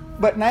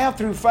 but now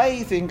through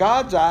faith in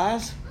God's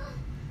eyes,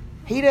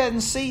 He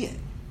doesn't see it.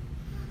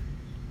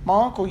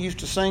 My uncle used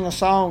to sing a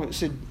song that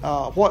said,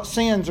 "What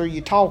sins are you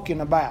talking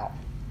about?"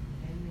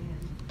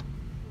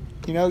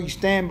 You know,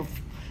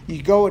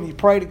 you go and you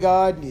pray to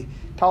God and you're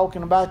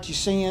talking about your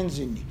sins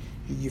and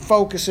you're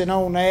focusing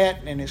on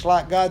that, and it's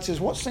like God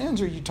says, "What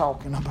sins are you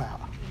talking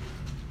about?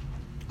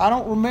 I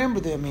don't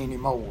remember them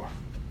anymore."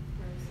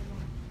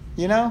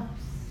 You know?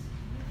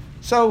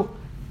 So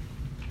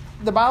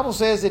the Bible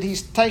says that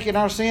He's taken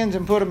our sins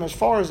and put them as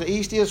far as the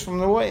east is from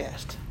the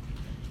west.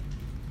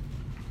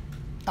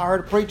 I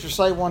heard a preacher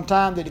say one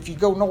time that if you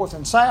go north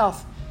and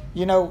south,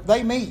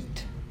 they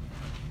meet.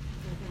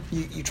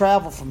 You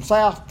travel from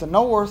south to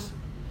north,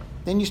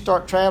 then you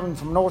start traveling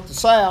from north to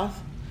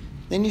south,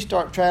 then you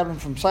start traveling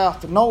from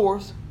south to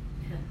north.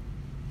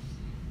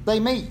 They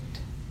meet.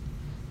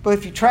 But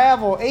if you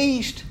travel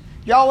east,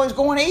 you're always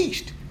going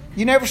east.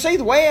 You never see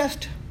the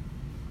west.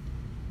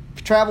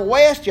 If you travel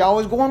west, you're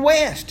always going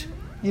west.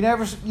 You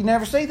never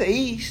see the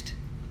east.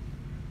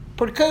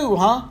 Pretty cool,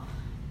 huh?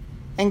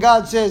 And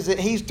God says that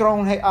He's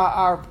thrown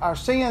our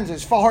sins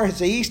as far as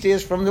the east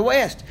is from the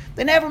west.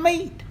 They never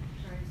meet.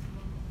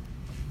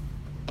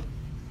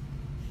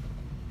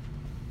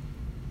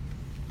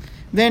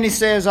 Then He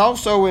says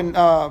also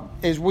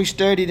as we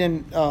studied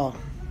in 1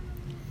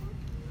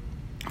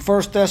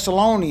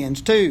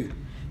 Thessalonians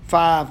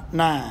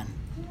 2:5-9.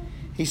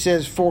 He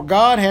says, "For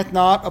God hath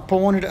not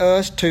appointed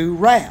us to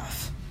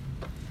wrath,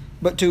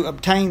 but to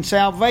obtain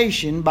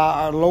salvation by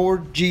our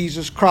Lord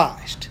Jesus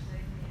Christ."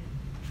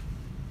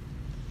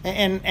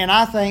 And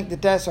I think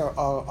that that's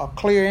a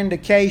clear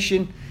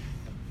indication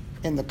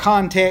in the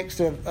context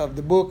of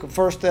the book of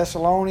 1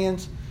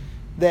 Thessalonians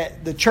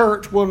that the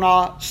church will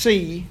not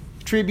see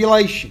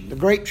tribulation, the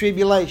great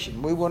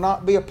tribulation. We will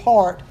not be a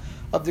part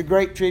of the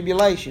great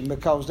tribulation,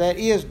 because that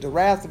is the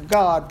wrath of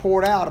God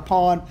poured out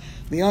upon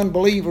the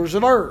unbelievers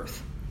of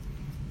earth.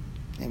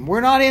 And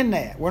we're not in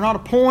that. We're not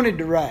appointed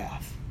to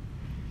wrath.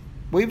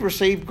 We've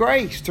received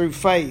grace through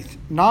faith,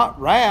 not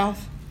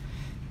wrath.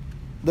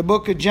 The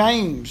book of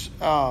James,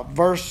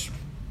 verse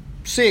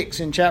 6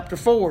 in chapter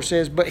 4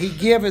 says, "But He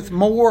giveth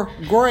more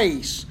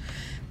grace.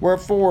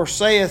 Wherefore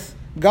saith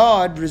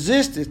God,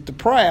 resisteth the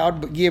proud,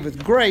 but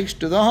giveth grace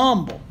to the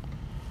humble."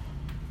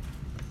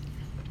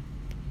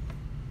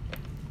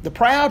 The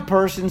proud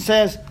person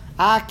says,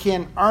 "I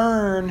can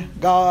earn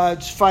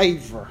God's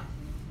favor."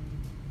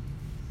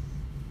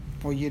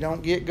 Well, you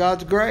don't get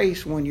God's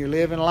grace when you're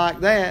living like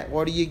that.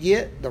 What do you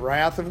get? The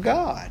wrath of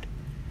God.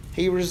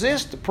 He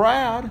resists the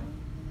proud,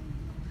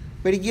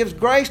 but He gives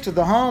grace to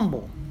the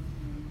humble.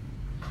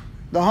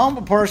 The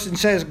humble person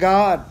says,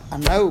 "God, I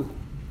know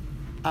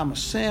I'm a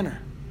sinner.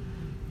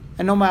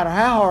 And no matter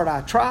how hard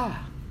I try,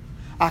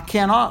 I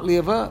cannot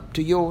live up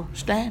to your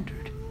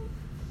standard.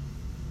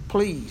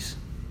 Please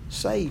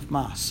save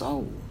my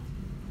soul."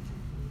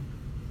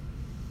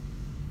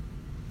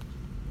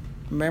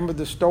 Remember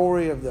the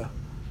story of that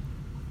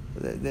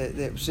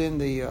was in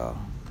the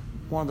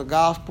one of the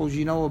Gospels,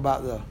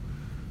 about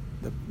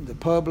the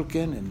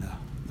publican and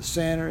the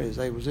sinner as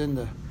they was in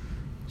the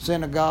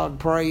synagogue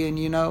praying,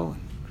 and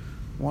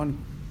one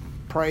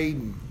prayed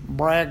and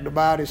bragged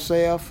about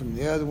himself, and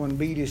the other one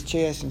beat his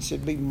chest and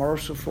said, "Be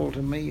merciful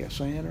to me, a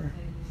sinner."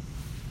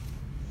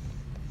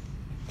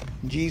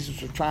 And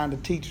Jesus was trying to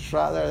teach us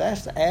right there.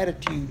 That's the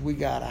attitude we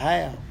got to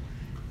have.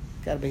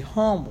 Got to be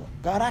humble.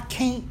 God, I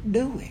can't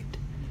do it.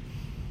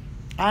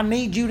 I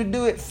need you to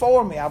do it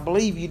for me. I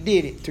believe you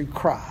did it through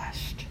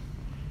Christ.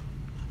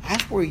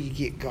 That's where you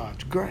get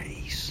God's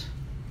grace.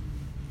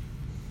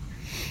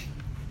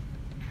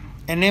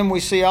 And then we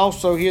see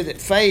also here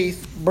that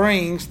faith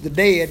brings the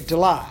dead to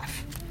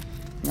life.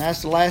 And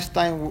that's the last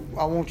thing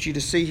I want you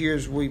to see here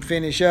as we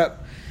finish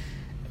up.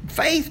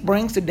 Faith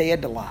brings the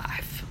dead to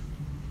life.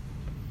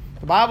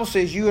 The Bible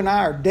says you and I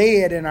are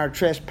dead in our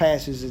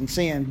trespasses and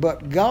sin,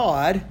 but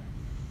God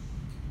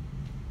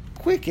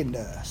quickened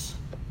us,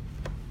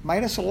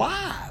 made us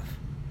alive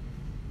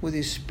with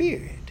His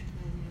Spirit.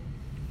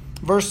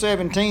 Verse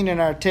 17 in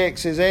our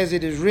text says, "As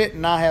it is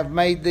written, I have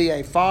made thee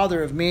a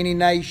father of many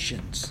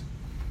nations."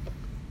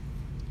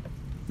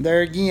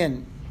 There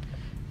again,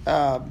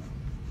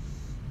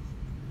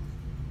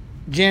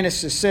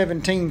 Genesis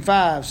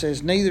 17:5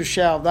 says, "Neither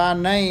shall thy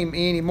name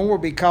any more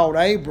be called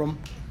Abram,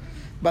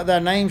 but thy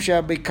name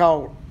shall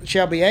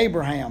be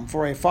Abraham,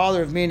 for a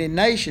father of many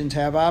nations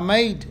have I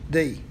made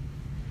thee."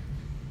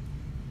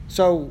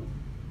 So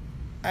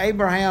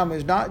Abraham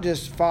is not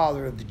just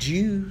father of the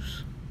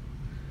Jews,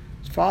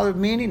 he's father of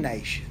many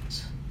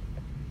nations,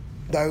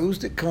 those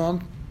that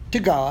come to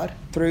God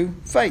through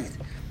faith.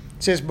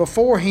 It says,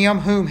 "Before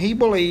Him whom he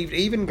believed,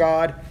 even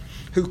God,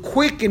 who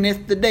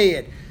quickeneth the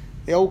dead."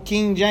 The old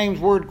King James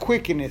word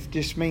quickeneth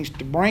just means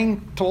to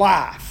bring to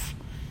life,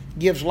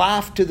 gives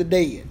life to the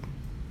dead.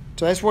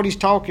 So that's what he's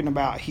talking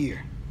about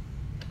here.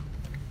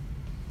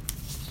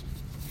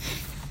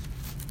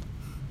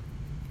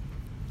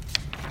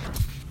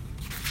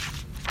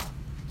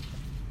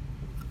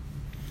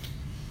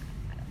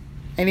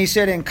 And he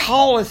said, "And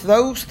calleth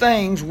those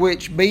things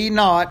which be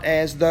not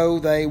as though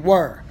they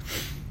were."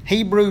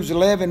 Hebrews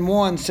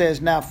 11:1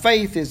 says, "Now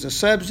faith is the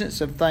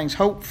substance of things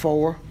hoped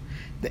for,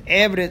 the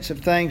evidence of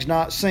things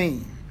not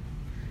seen."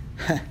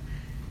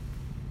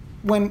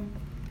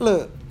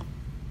 Look,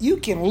 you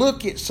can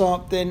look at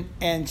something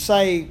and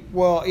say,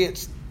 well,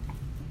 it's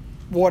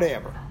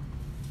whatever.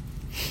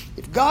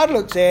 If God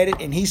looks at it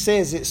and He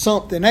says it's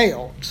something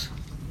else,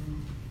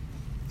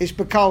 it's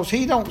because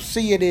He don't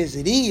see it as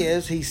it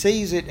is. He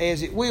sees it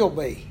as it will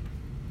be.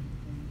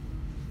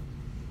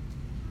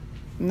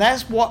 And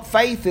that's what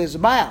faith is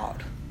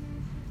about.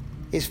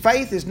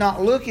 Faith is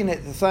not looking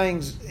at the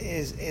things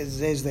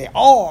as they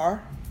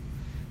are,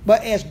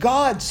 but as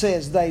God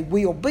says they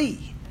will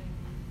be.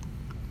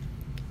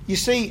 You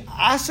see,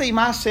 I see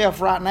myself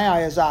right now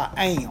as I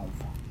am.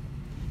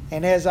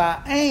 And as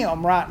I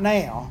am right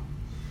now,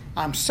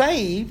 I'm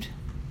saved.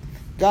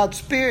 God's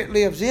Spirit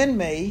lives in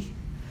me,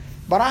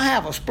 but I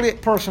have a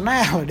split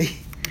personality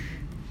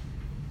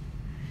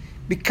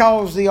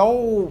because the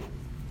old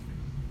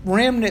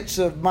remnants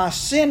of my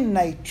sin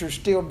nature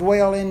still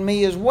dwell in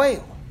me as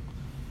well.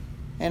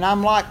 And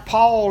I'm like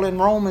Paul in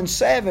Romans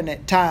 7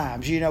 at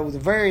times. You know, the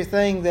very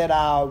thing that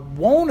I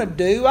want to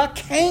do, I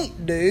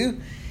can't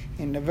do.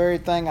 And the very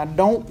thing I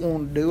don't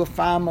want to do, I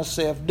find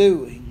myself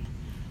doing.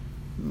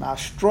 I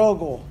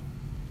struggle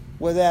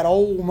with that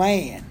old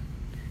man.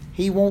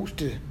 He wants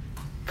to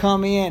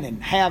come in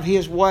and have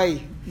his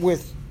way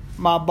with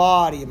my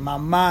body and my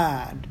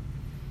mind.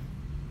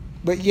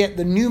 But yet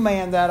the new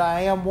man that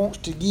I am wants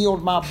to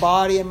yield my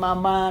body and my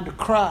mind to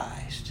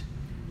Christ.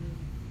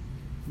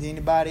 Does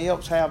anybody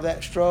else have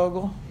that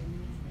struggle?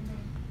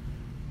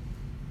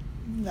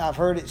 I've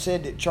heard it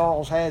said that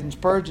Charles Haddon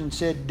Spurgeon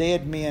said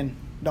dead men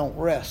don't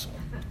wrestle.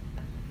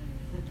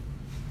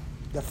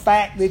 The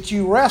fact that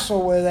you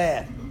wrestle with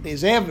that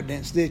is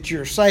evidence that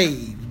you're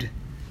saved.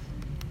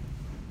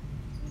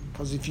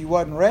 Because if you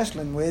wasn't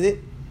wrestling with it,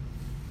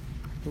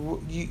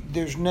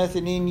 there's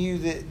nothing in you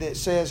that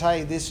says,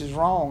 hey, this is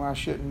wrong, I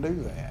shouldn't do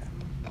that.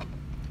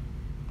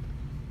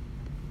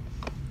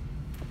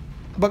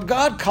 But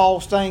God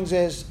calls things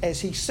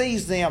as He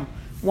sees them.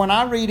 When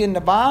I read in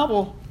the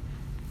Bible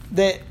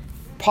that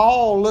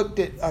Paul looked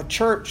at a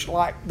church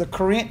like the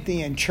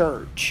Corinthian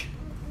church.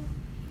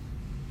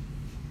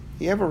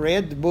 You ever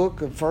read the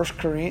book of 1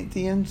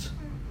 Corinthians?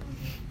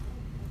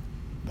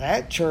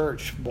 That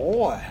church,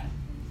 boy,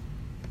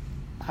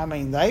 I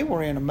mean, they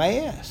were in a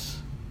mess.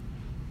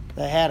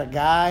 They had a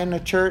guy in the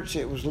church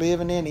that was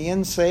living in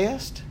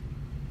incest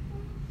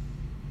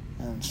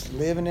and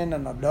living in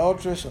an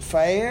adulterous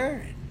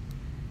affair.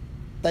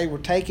 They were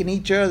taking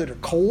each other to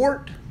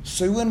court,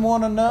 suing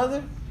one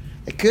another.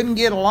 They couldn't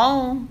get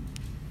along.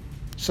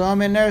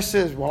 Some in there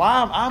says, well,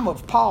 I'm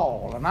of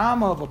Paul and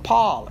I'm of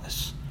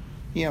Apollos.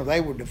 You know,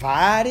 they were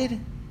divided.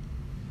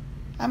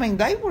 I mean,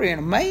 they were in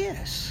a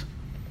mess.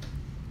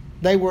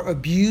 They were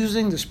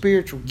abusing the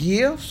spiritual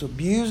gifts,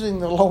 abusing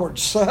the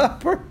Lord's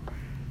Supper.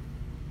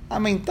 I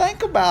mean,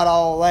 think about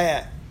all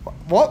that.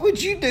 What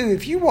would you do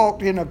if you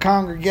walked in a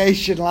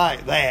congregation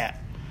like that?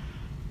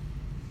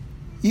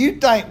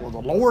 You'd think, well, the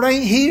Lord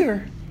ain't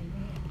here.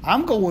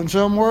 I'm going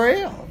somewhere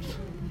else.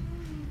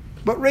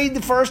 But read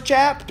the first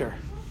chapter.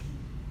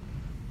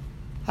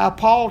 How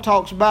Paul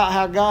talks about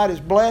how God has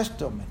blessed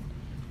them and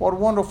what a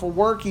wonderful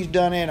work He's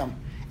done in them.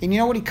 And you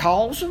know what he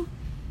calls them?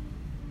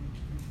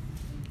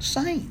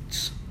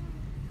 Saints.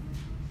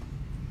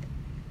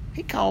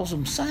 He calls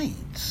them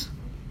saints.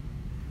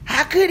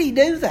 How could he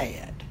do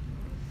that?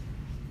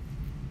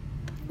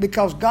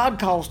 Because God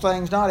calls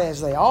things not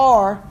as they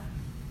are,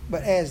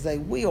 but as they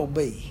will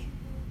be.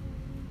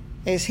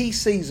 As He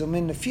sees them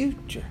in the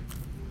future.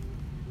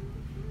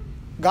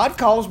 God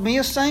calls me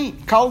a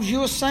saint, calls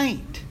you a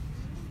saint.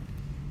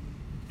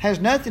 Has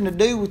nothing to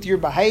do with your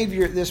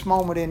behavior at this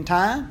moment in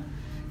time.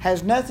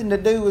 Has nothing to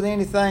do with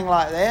anything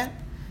like that.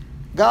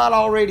 God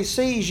already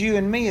sees you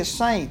and me as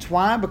saints.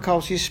 Why?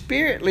 Because His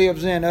Spirit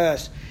lives in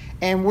us.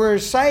 And we're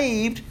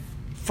saved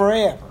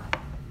forever.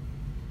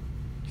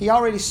 He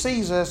already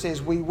sees us as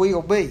we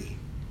will be.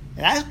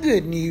 And that's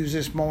good news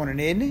this morning,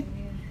 isn't it?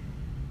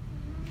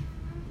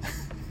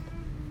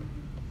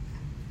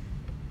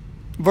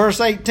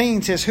 Verse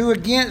 18 says, who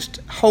against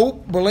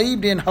hope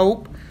believed in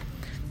hope,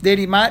 that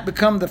he might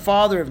become the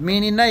father of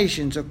many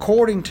nations,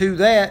 according to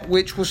that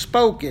which was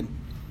spoken.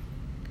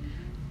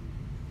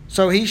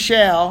 So he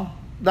shall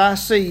thy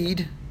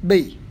seed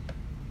be.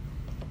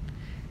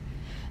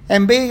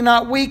 And being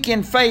not weak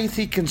in faith,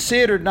 he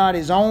considered not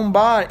his own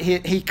body.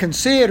 He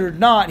considered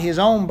not his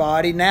own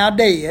body, now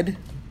dead,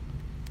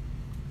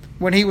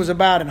 when he was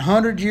about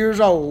 100 years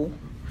old,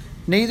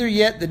 neither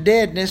yet the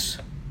deadness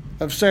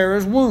of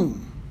Sarah's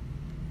womb.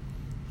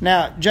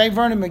 Now, J.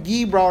 Vernon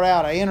McGee brought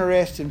out an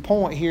interesting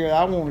point here that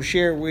I want to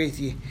share with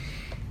you.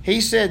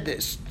 He said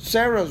that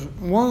Sarah's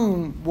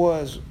womb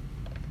was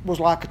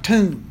like a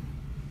tomb.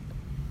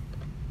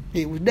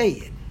 It was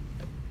dead.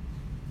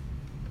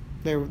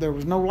 There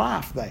was no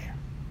life there.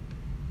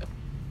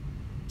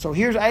 So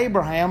here's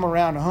Abraham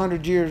around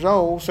 100 years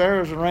old.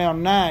 Sarah's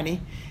around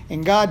 90.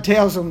 And God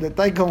tells them that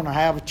they're going to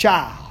have a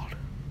child.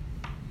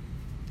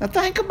 Now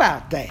think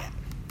about that.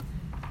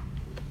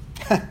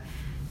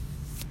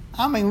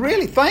 I mean,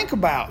 really think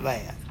about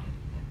that.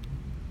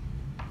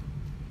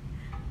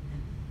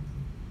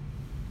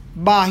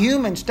 By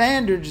human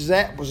standards,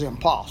 that was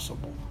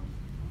impossible.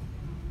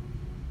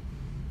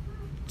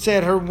 It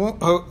said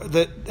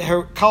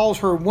calls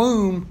her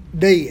womb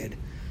dead.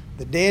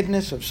 The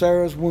deadness of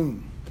Sarah's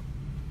womb.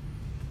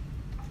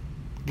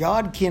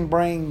 God can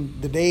bring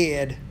the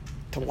dead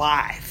to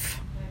life.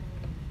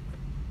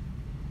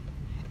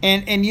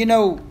 And you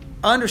know,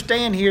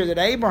 understand here that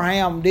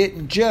Abraham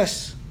didn't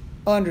just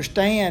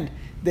understand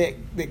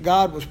that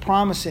God was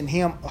promising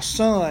him a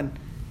son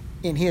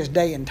in his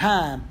day and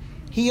time.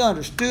 He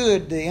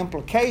understood the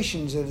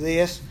implications of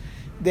this,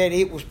 that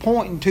it was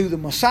pointing to the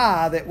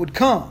Messiah that would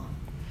come.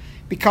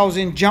 Because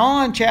in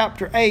John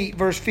chapter 8,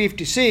 verse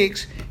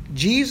 56,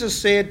 Jesus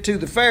said to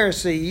the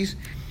Pharisees,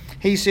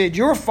 he said,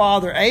 your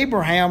father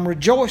Abraham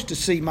rejoiced to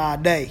see my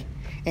day,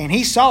 and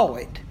he saw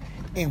it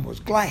and was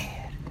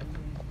glad.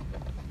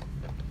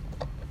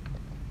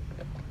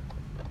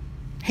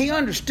 He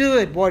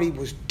understood what he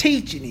was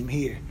teaching him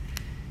here.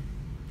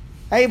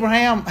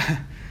 Abraham,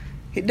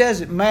 it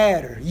doesn't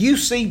matter. You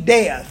see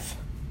death.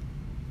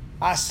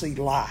 I see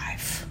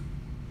life.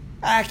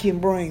 I can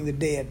bring the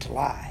dead to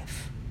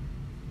life.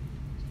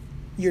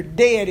 You're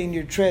dead in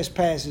your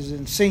trespasses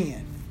and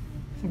sin.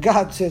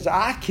 God says,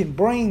 I can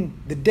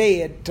bring the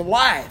dead to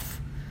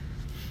life.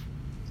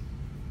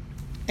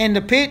 And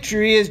the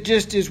picture is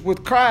just as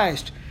with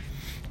Christ.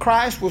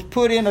 Christ was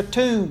put in a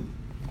tomb.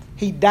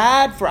 He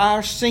died for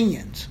our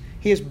sins.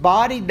 His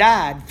body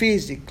died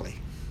physically.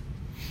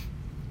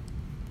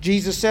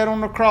 Jesus said on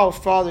the cross,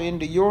 Father,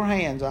 into your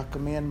hands I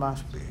commend my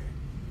spirit.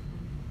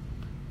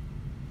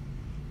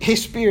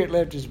 His spirit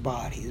left his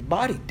body. His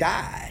body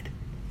died.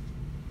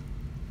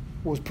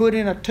 Was put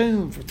in a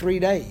tomb for 3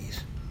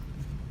 days.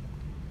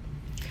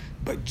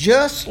 But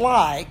just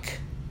like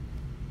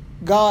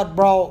God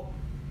brought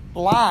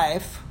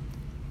life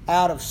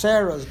out of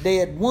Sarah's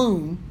dead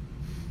womb,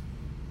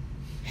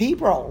 he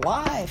brought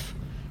life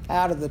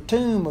out of the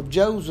tomb of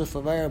Joseph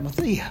of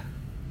Arimathea.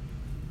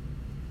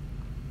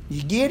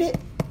 You get it?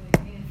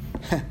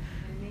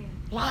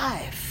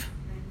 Life.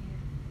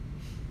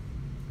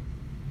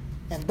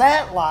 And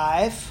that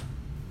life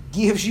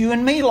gives you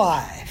and me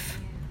life.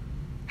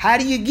 How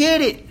do you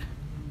get it?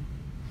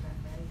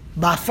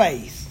 By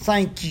faith.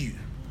 Thank you.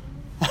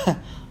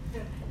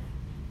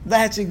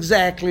 That's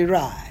exactly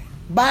right.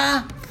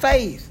 By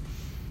faith.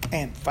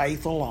 And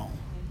faith alone.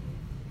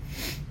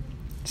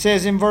 It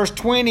says in verse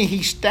 20,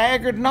 he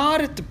staggered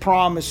not at the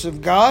promise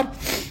of God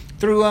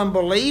through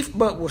unbelief,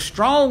 but was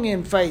strong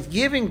in faith,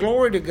 giving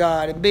glory to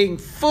God and being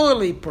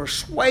fully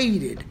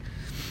persuaded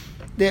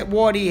that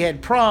what he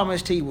had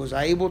promised he was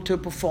able to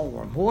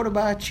perform. What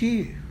about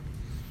you?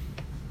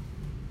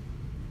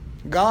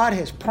 God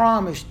has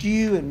promised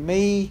you and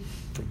me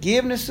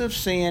forgiveness of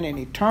sin and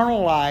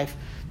eternal life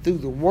through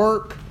the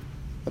work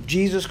of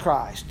Jesus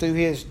Christ, through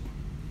his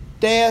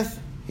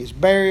death, his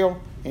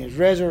burial, and his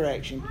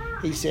resurrection.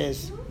 He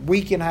says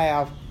we can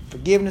have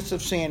forgiveness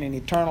of sin and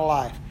eternal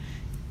life.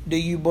 Do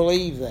you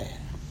believe that?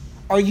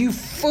 Are you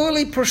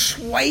fully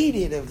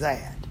persuaded of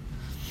that?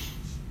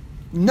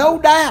 No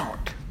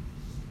doubt.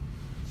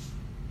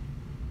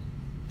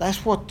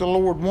 That's what the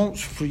Lord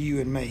wants for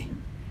you and me.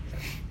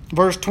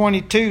 Verse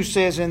 22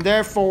 says, and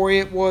therefore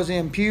it was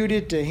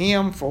imputed to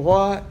him for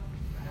what?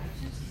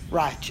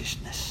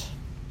 Righteousness.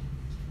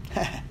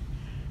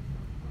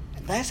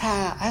 That's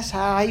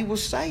how he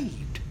was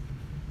saved.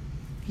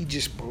 He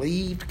just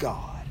believed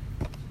God.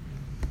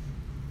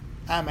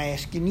 I'm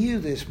asking you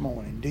this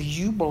morning, do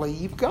you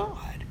believe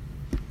God?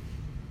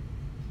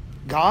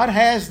 God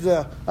has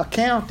the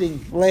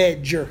accounting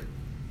ledger.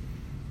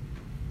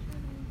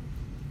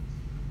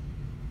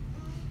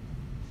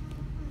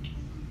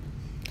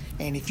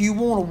 And if you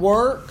want to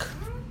work,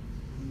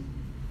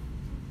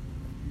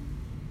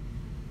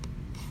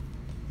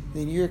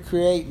 then you're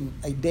creating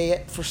a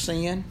debt for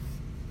sin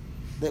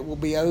that will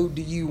be owed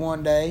to you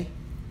one day,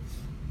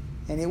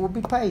 and it will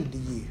be paid to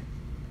you,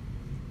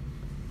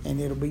 and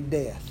it'll be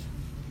death.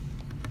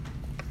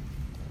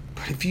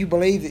 But if you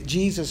believe that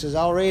Jesus has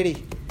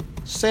already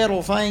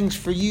settled things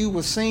for you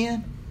with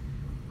sin,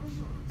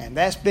 and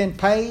that's been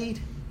paid,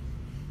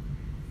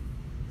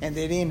 and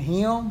that in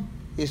him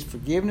is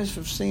forgiveness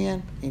of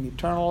sin and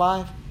eternal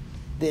life,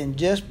 then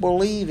just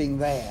believing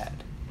that,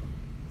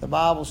 the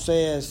Bible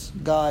says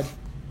God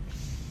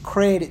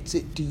credits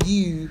it to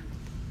you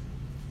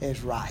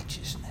as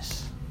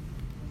righteousness.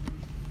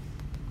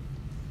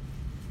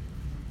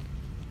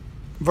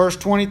 Verse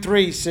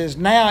 23 says,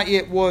 now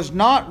it was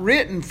not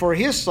written for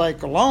his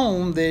sake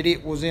alone that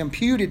it was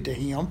imputed to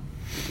him,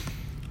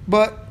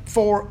 but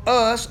for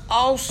us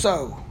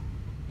also,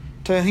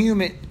 to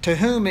whom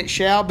it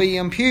shall be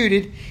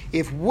imputed,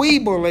 if we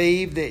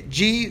believe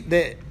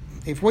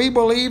if we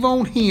believe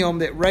on him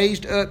that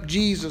raised up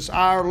Jesus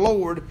our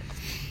Lord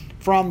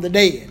from the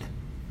dead.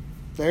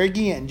 There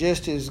again,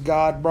 just as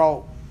God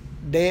brought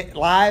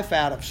life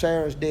out of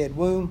Sarah's dead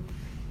womb,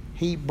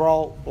 he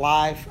brought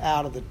life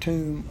out of the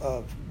tomb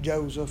of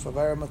Joseph of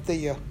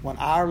Arimathea when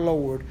our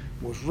Lord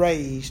was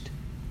raised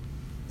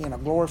in a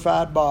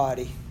glorified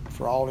body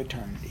for all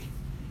eternity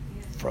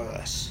for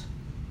us.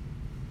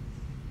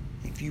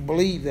 If you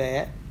believe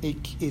that,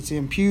 it's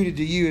imputed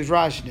to you as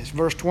righteousness.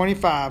 Verse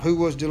 25, who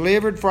was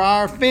delivered for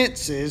our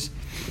offenses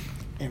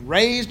and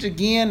raised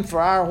again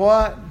for our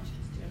what?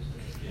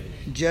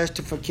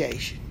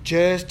 Justification.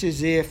 Just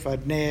as if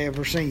I'd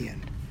never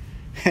sinned.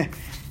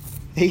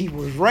 He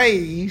was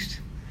raised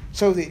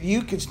so that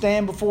you could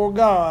stand before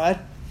God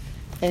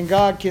and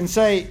God can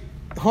say,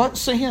 what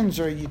sins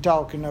are you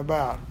talking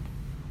about?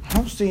 I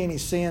don't see any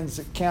sins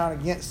that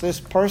count against this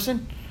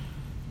person.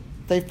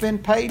 They've been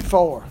paid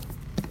for.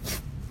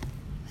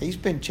 He's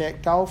been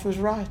checked off as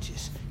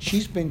righteous.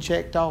 She's been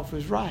checked off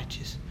as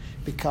righteous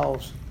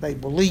because they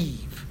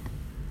believe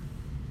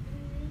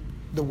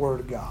the Word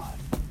of God.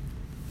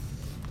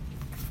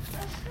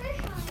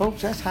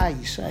 Folks, that's how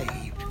you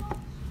saved.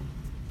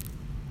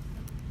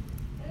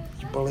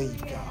 You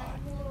believe God.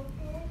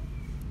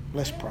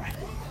 Let's pray.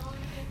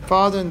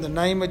 Father, in the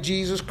name of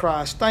Jesus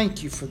Christ,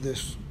 thank you for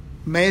this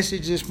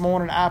message this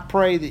morning. I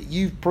pray that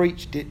you've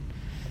preached it,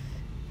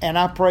 and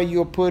I pray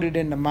you'll put it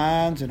in the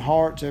minds and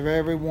hearts of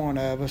every one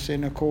of us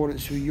in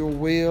accordance with your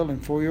will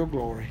and for your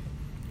glory.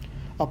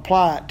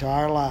 Apply it to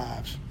our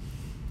lives.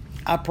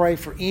 I pray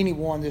for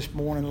anyone this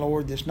morning,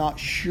 Lord, that's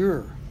not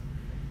sure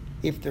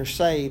if they're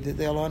saved, that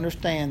they'll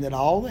understand that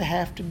all they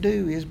have to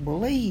do is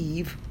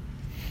believe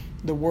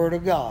the Word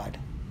of God,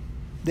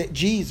 that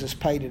Jesus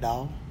paid it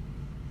all.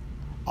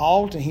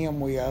 All to Him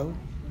we owe.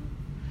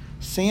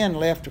 Sin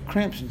left a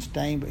crimson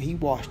stain, but He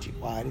washed it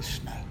white as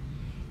snow.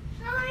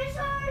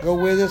 Go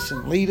with us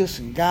and lead us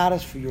and guide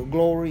us for your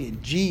glory.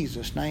 In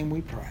Jesus' name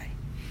we pray.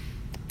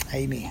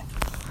 Amen.